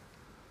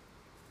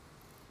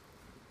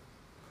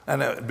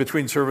 And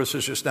between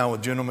services just now, a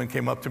gentleman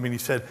came up to me and he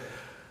said,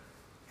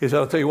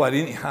 I'll tell you what,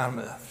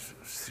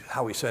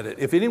 how he said it,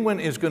 if anyone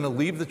is going to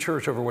leave the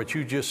church over what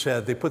you just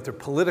said, they put their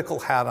political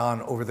hat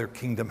on over their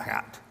kingdom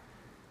hat.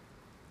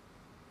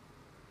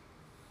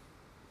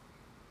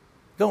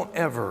 Don't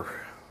ever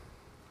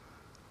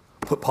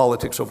put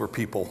politics over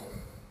people.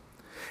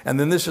 And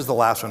then this is the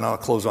last one. I'll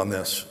close on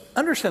this.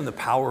 Understand the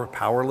power of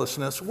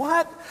powerlessness.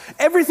 What?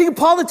 Everything in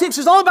politics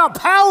is all about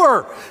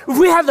power. If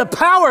we had the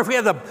power,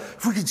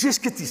 if we could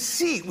just get the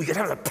seat, we could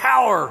have the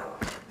power.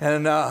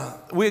 And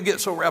we get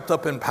so wrapped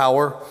up in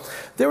power.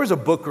 There was a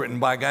book written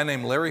by a guy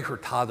named Larry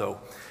Hurtado.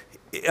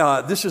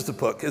 This is the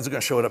book. It's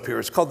going to show it up here.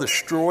 It's called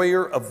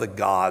Destroyer of the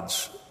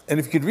Gods. And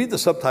if you could read the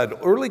subtitle,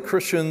 Early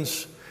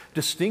Christians'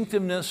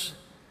 Distinctiveness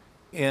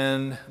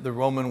in the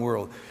Roman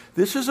World.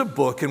 This is a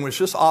book in which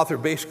this author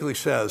basically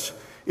says,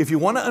 if you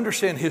want to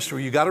understand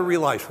history, you got to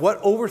realize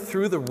what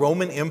overthrew the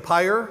Roman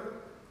Empire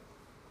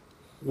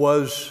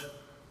was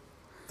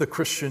the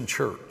Christian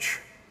church.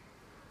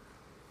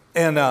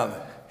 And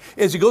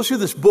as he goes through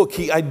this book,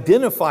 he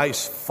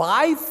identifies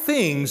 5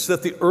 things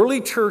that the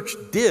early church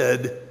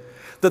did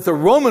that the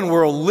Roman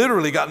world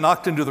literally got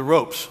knocked into the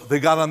ropes. They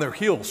got on their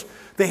heels.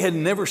 They had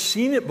never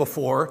seen it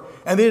before,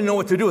 and they didn't know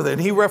what to do with it.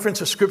 And he referenced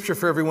a scripture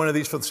for every one of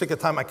these. For the sake of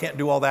time, I can't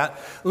do all that.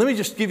 Let me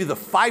just give you the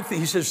 5 things.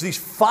 He says these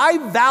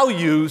 5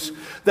 values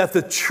that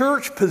the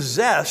church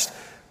possessed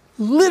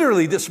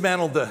literally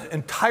dismantled the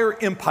entire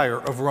empire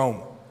of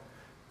Rome.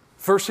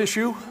 First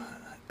issue,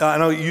 I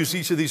know you use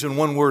each of these in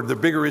one word. They're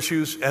bigger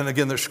issues, and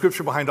again, there's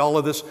scripture behind all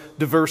of this.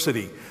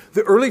 Diversity.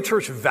 The early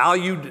church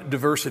valued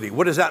diversity.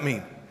 What does that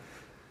mean?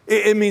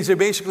 It means they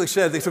basically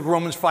said, they took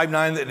Romans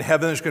 5:9, that in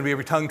heaven there's going to be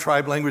every tongue,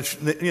 tribe, language,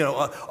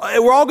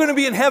 we're all going to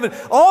be in heaven.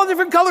 All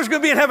different colors are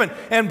going to be in heaven.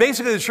 And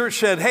basically the church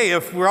said, hey,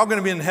 if we're all going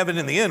to be in heaven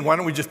in the end, why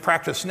don't we just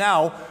practice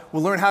now?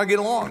 We'll learn how to get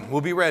along.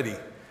 We'll be ready.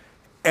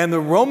 And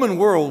the Roman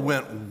world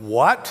went,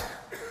 what?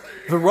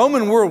 The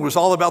Roman world was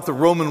all about the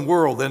Roman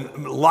world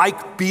and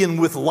like being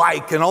with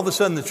like. And all of a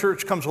sudden the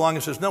church comes along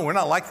and says, no, we're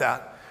not like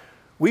that.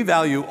 We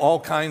value all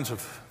kinds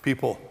of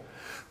people.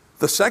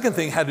 The second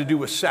thing had to do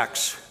with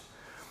sex.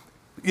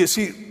 You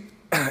see,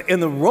 in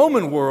the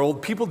Roman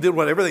world, people did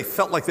whatever they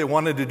felt like they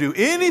wanted to do.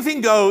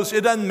 Anything goes.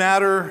 It doesn't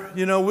matter.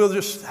 We'll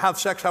just have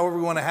sex however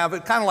we want to have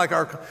it. Kind of like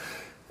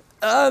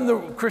and the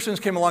Christians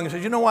came along and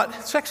said, you know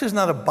what? Sex is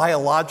not a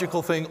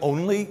biological thing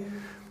only.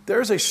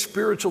 There's a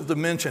spiritual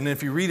dimension. And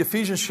if you read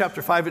Ephesians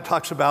chapter 5, it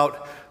talks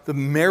about the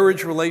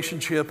marriage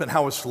relationship and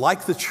how it's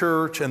like the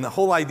church and the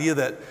whole idea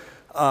that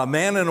a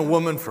man and a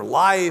woman for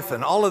life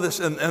and all of this.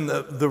 And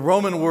the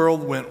Roman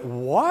world went,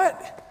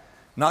 what?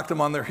 Knocked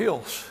them on their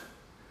heels.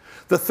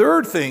 The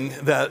third thing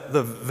that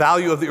the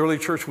value of the early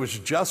church was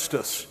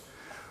justice.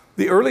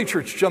 The early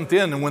church jumped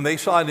in, and when they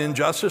saw an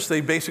injustice, they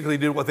basically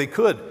did what they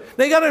could.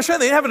 Now, you got to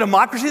understand, they didn't have a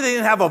democracy, they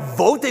didn't have a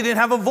vote, they didn't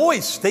have a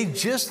voice. They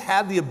just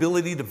had the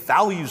ability to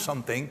value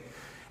something,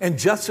 and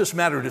justice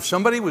mattered. If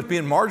somebody was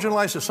being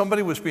marginalized, if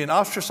somebody was being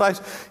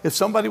ostracized, if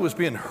somebody was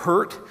being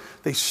hurt,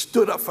 they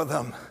stood up for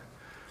them.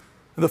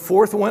 The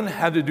fourth one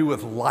had to do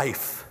with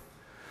life.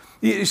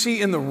 You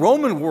see, in the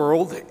Roman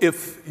world,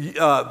 if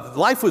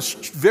life was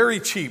very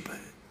cheap,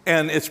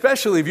 and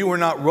especially if you were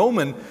not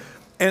Roman,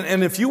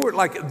 and if you were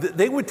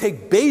they would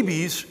take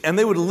babies and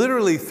they would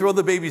literally throw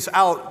the babies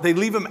out. They'd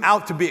leave them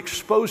out to be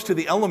exposed to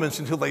the elements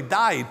until they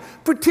died,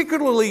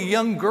 particularly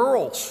young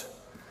girls,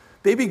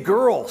 baby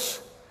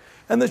girls.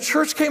 And the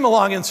church came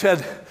along and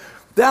said,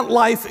 that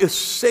life is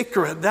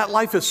sacred, that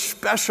life is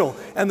special.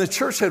 And the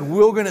church said,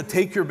 we're going to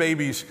take your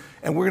babies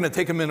and we're going to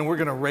take them in and we're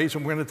going to raise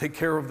them, we're going to take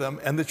care of them.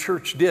 And the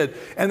church did.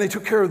 And they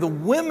took care of the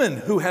women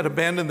who had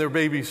abandoned their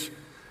babies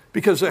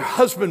because their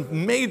husband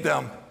made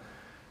them.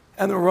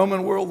 And the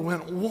Roman world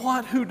went,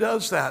 what? Who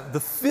does that? The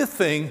fifth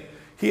thing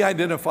he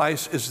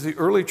identifies is the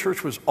early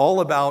church was all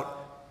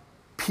about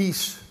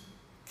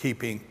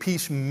peacekeeping,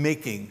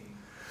 peacemaking.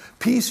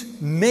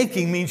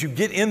 Peacemaking means you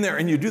get in there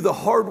and you do the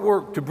hard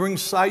work to bring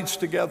sides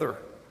together.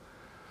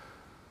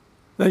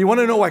 Now, you want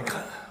to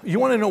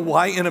know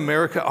why in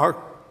America our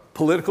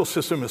political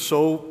system is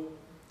so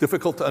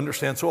difficult to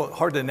understand, so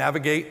hard to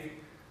navigate?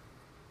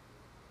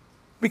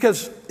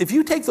 Because if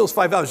you take those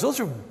 5 values, those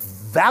are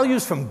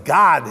values from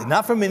God,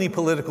 not from any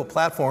political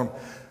platform.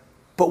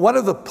 But what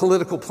have the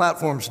political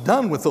platforms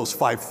done with those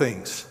 5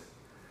 things?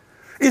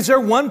 Is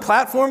there one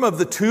platform of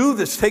the 2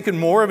 that's taken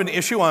more of an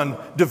issue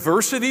on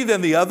diversity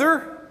than the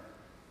other?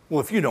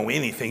 Well, if you know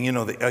anything, you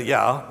know that,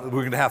 we're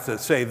going to have to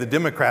say the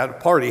Democrat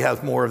Party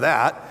has more of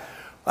that.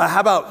 How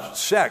about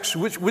sex?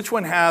 Which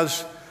one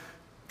has,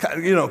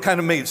 kind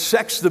of made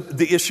sex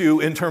the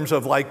issue in terms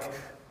of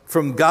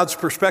from God's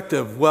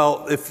perspective?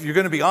 Well, if you're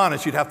going to be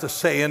honest, you'd have to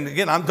say, and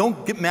again,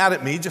 don't get mad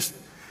at me,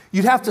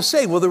 you'd have to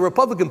say, well, the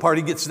Republican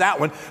Party gets that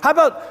one. How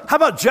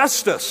about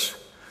justice?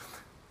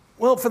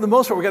 Well, for the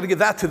most part, we got to give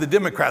that to the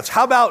Democrats.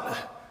 How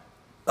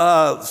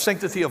about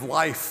sanctity of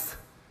life?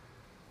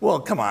 Well,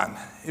 come on.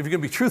 If you're going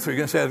to be truthful, you're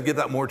going to say I'd give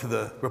that more to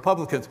the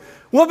Republicans.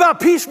 What about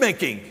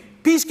peacemaking,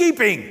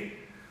 peacekeeping?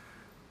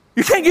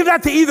 You can't give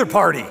that to either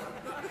party.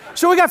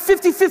 So we got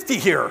 50-50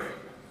 here.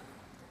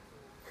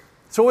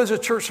 So what is a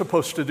church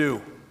supposed to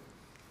do?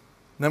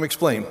 Let me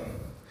explain.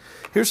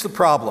 Here's the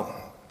problem.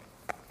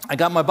 I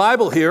got my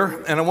Bible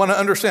here, and I want to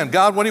understand,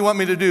 God, what do you want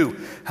me to do?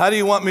 How do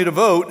you want me to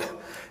vote?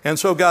 And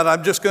so, God,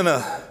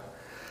 God,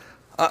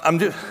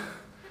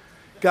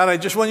 I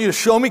just want you to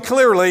show me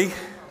clearly.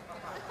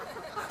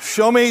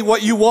 Show me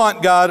what you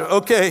want, God.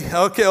 Okay.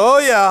 Oh,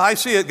 yeah, I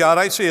see it, God.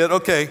 I see it.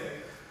 Okay.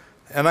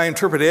 And I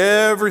interpret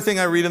everything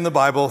I read in the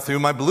Bible through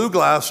my blue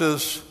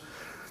glasses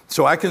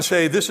so I can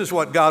say, this is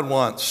what God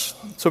wants.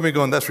 Somebody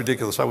going, that's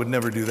ridiculous. I would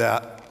never do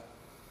that.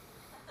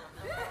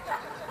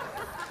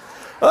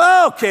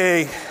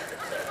 Okay.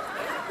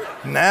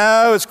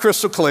 Now it's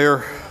crystal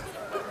clear.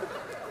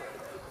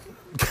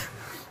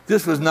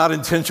 This was not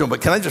intentional,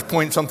 but can I just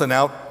point something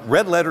out?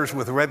 Red letters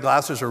with red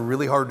glasses are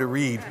really hard to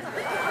read.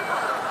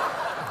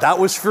 That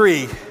was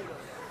free.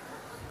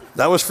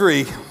 That was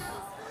free.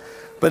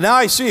 But now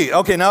I see.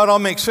 Okay, now it all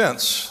makes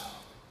sense.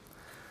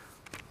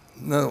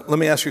 Now, let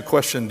me ask you a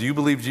question. Do you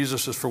believe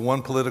Jesus is for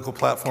one political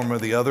platform or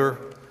the other?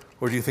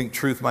 Or do you think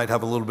truth might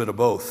have a little bit of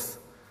both?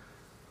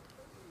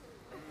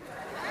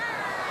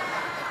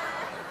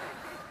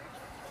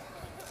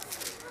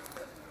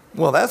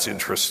 Well, that's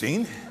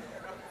interesting.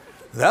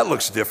 That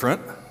looks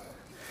different.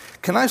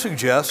 Can I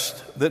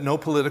suggest that no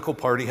political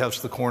party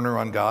has the corner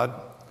on God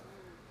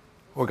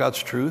or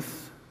God's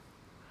truth?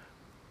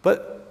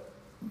 But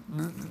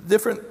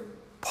different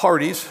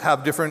parties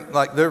have different,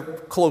 like they're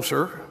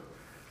closer,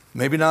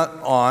 maybe not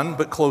on,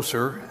 but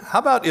closer. How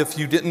about if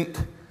you didn't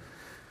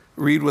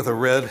read with a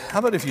red? How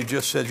about if you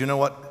just said, you know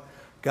what,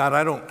 God,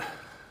 I don't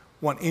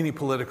want any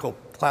political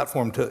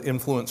platform to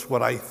influence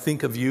what I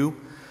think of you,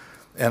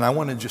 and I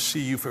want to just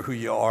see you for who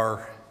you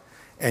are.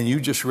 And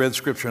you just read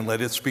scripture and let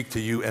it speak to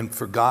you and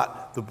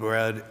forgot the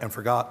red and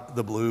forgot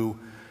the blue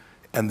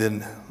and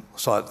then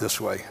saw it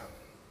this way.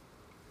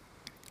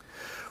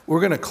 We're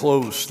going to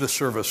close this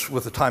service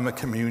with a time of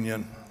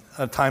communion,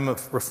 a time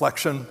of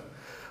reflection,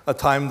 a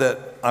time that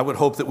I would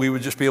hope that we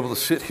would just be able to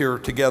sit here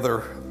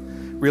together,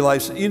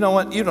 realize that, you know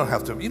what, you don't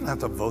have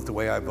to vote the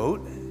way I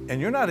vote, and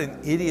you're not an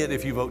idiot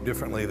if you vote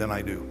differently than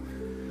I do.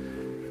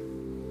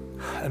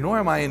 And nor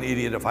am I an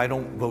idiot if I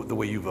don't vote the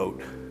way you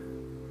vote.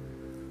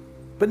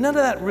 But none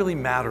of that really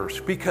matters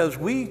because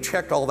we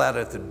checked all that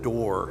at the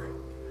door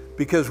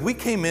because we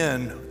came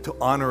in to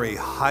honor a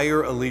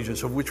higher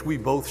allegiance of which we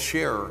both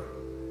share.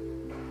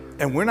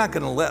 And we're not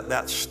going to let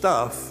that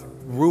stuff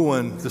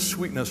ruin the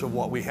sweetness of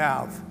what we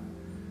have.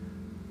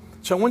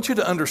 So I want you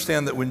to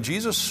understand that when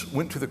Jesus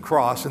went to the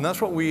cross, and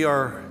that's what we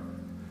are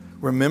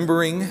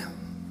remembering,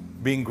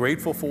 being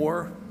grateful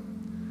for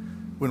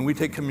when we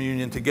take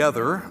communion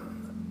together,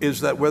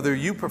 is that whether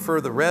you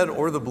prefer the red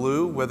or the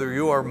blue, whether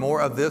you are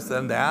more of this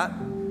than that,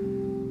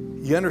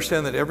 you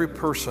understand that every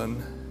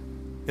person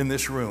in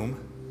this room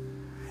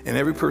and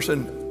every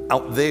person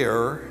out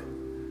there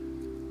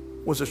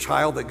was a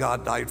child that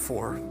God died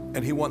for,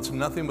 and he wants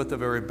nothing but the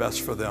very best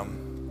for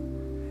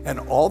them. And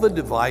all the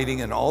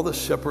dividing and all the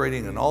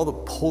separating and all the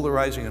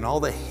polarizing and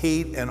all the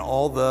hate and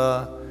all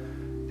the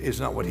is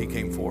not what he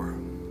came for.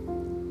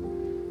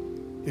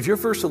 If your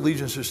first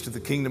allegiance is to the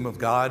kingdom of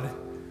God,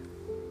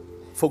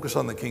 focus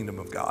on the kingdom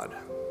of God.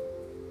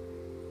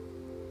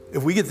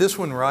 If we get this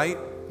one right,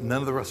 none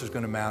of the rest is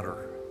going to matter.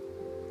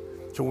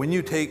 So when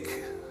you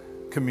take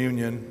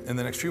communion in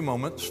the next few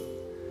moments,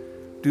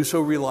 do so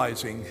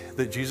realizing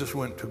that Jesus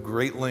went to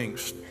great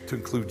lengths to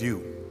include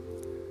you.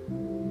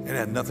 And it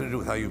had nothing to do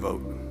with how you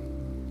vote.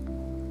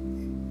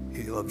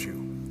 He loves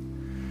you.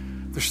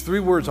 There's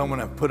 3 words I'm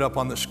going to put up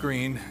on the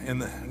screen,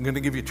 and I'm going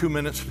to give you 2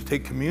 minutes to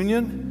take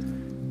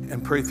communion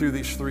and pray through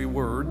these 3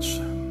 words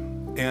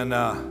and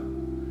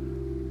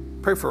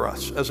pray for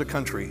us as a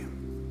country.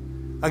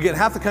 Again,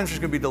 half the country is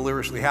going to be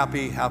deliriously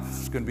happy, half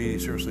is going to be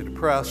seriously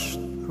depressed.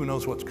 Who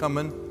knows what's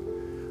coming?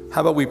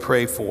 How about we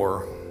pray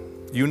for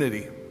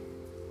unity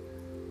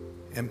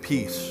and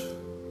peace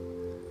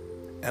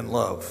and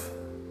love?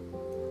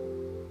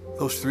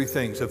 Those 3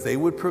 things, if they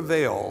would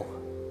prevail,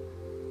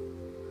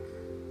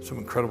 some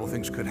incredible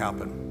things could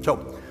happen.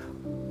 So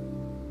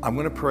I'm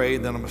going to pray,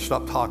 then I'm going to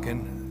stop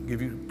talking,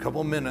 give you a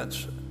couple of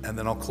minutes, and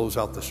then I'll close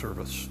out the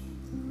service.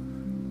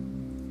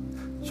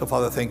 So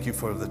Father, thank you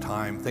for the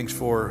time. Thanks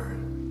for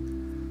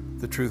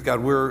the truth. God,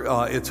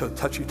 it's a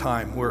touchy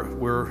time.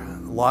 We're a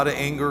lot of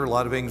anger, a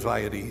lot of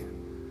anxiety.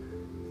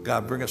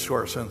 God, bring us to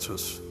our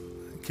senses.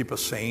 Keep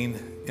us sane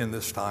in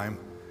this time.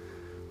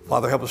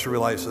 Father, help us to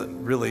realize that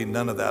really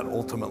none of that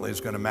ultimately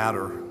is going to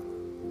matter.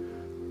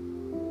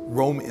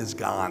 Rome is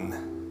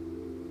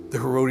gone. The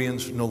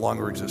Herodians no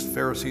longer exist.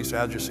 Pharisees,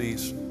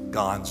 Sadducees,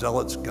 gone.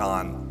 Zealots,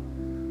 gone.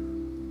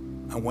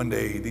 And one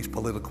day these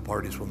political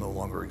parties will no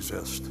longer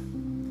exist.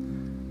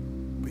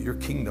 But your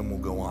kingdom will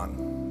go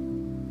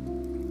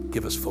on.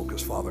 Give us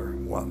focus, Father,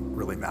 what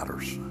really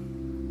matters.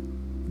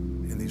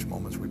 In these these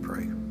moments, we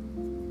pray.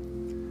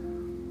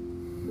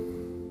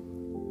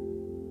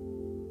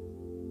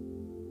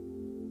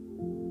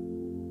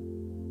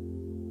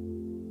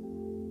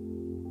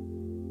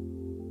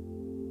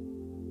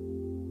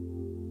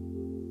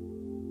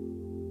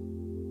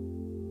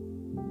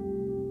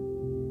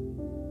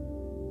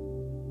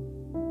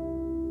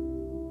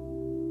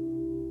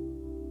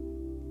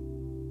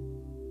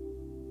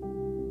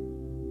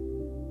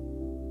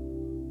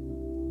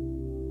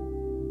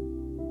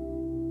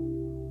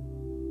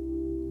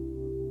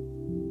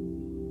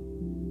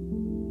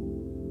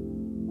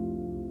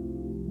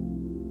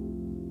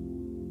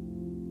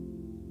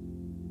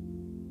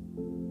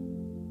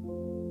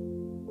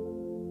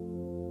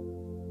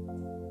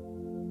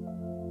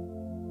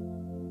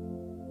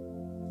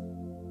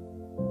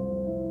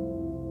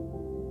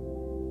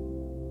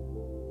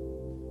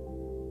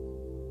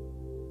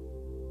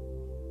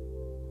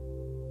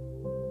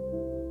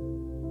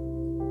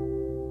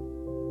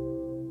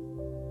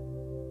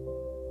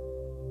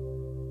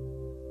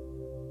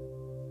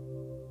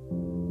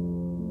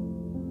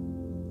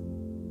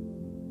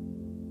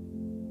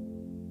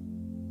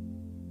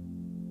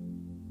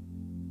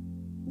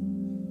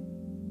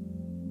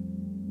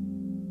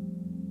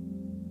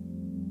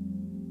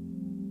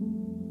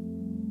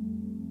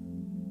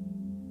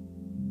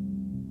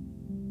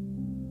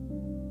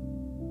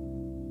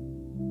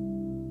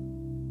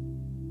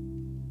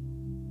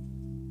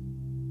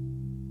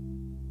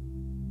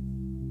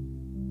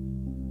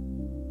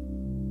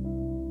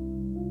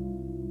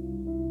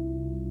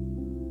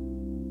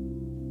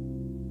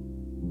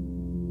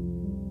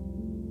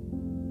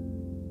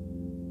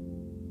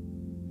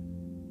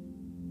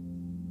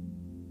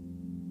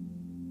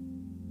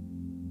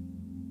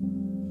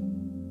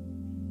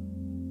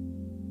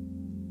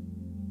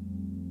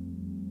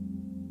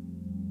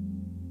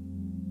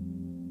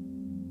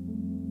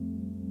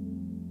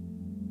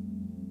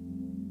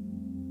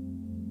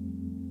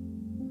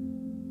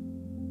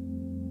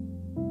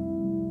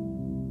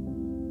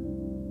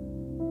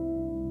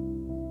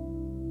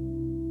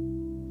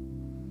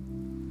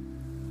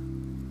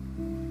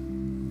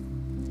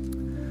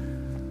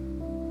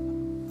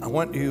 I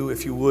want you,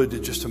 if you would, to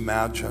just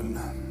imagine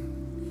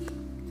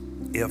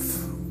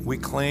if we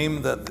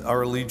claim that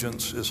our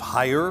allegiance is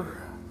higher,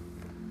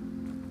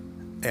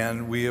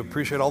 and we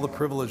appreciate all the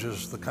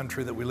privileges the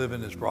country that we live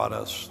in has brought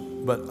us,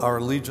 but our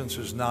allegiance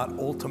is not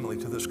ultimately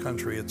to this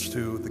country, it's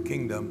to the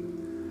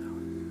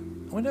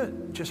kingdom. I want to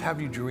just have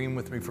you dream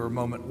with me for a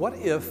moment. What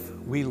if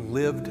we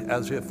lived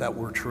as if that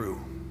were true?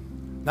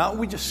 Not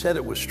we just said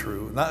it was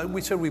true, not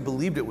we said we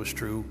believed it was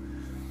true,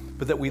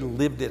 but that we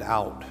lived it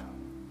out.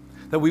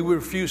 That we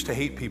refuse to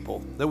hate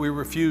people, that we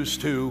refuse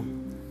to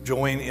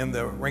join in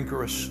the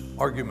rancorous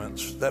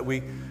arguments, that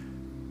we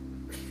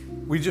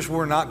just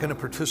were not going to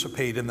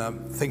participate in the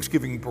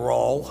Thanksgiving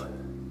brawl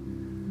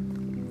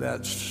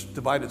that's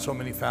divided so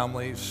many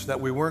families,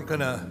 that we weren't going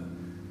to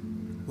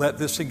let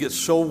this thing get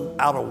so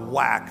out of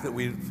whack that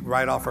we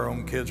write off our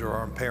own kids or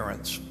our own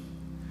parents.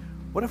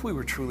 What if we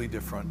were truly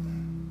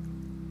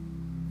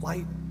different?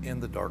 Light in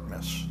the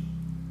darkness.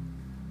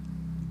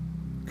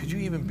 Could you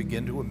even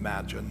begin to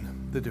imagine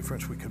the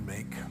difference we could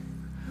make?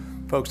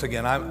 Folks,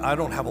 again, I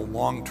don't have a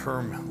long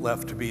term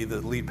left to be the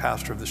lead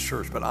pastor of this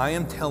church, but I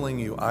am telling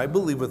you, I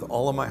believe with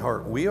all of my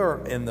heart, we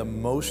are in the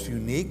most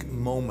unique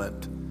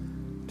moment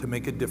to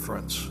make a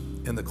difference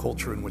in the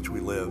culture in which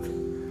we live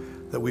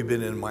that we've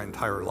been in my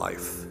entire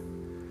life.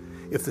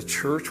 If the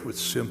church would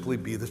simply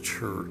be the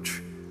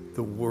church,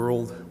 the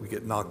world would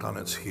get knocked on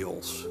its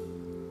heels.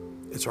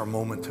 It's our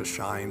moment to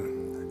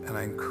shine, and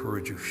I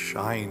encourage you,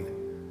 shine,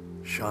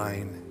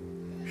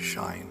 shine,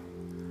 shine.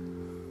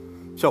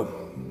 So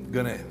I'm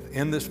going to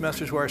end this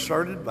message where I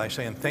started by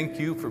saying thank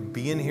you for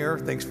being here.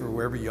 Thanks for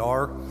wherever you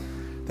are.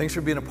 Thanks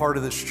for being a part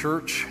of this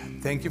church.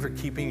 Thank you for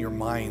keeping your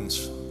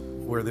minds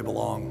where they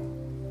belong.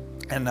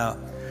 And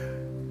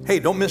hey,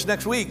 don't miss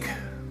next week.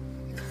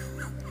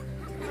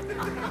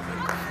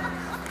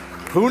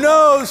 Who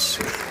knows?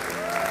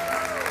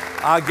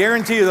 I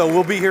guarantee you, though,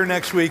 we'll be here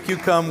next week. You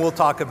come, we'll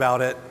talk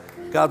about it.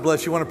 God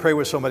bless you. Want to pray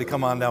with somebody,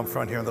 come on down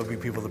front here, and there'll be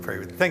people to pray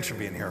with. Thanks for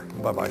being here.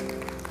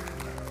 Bye-bye.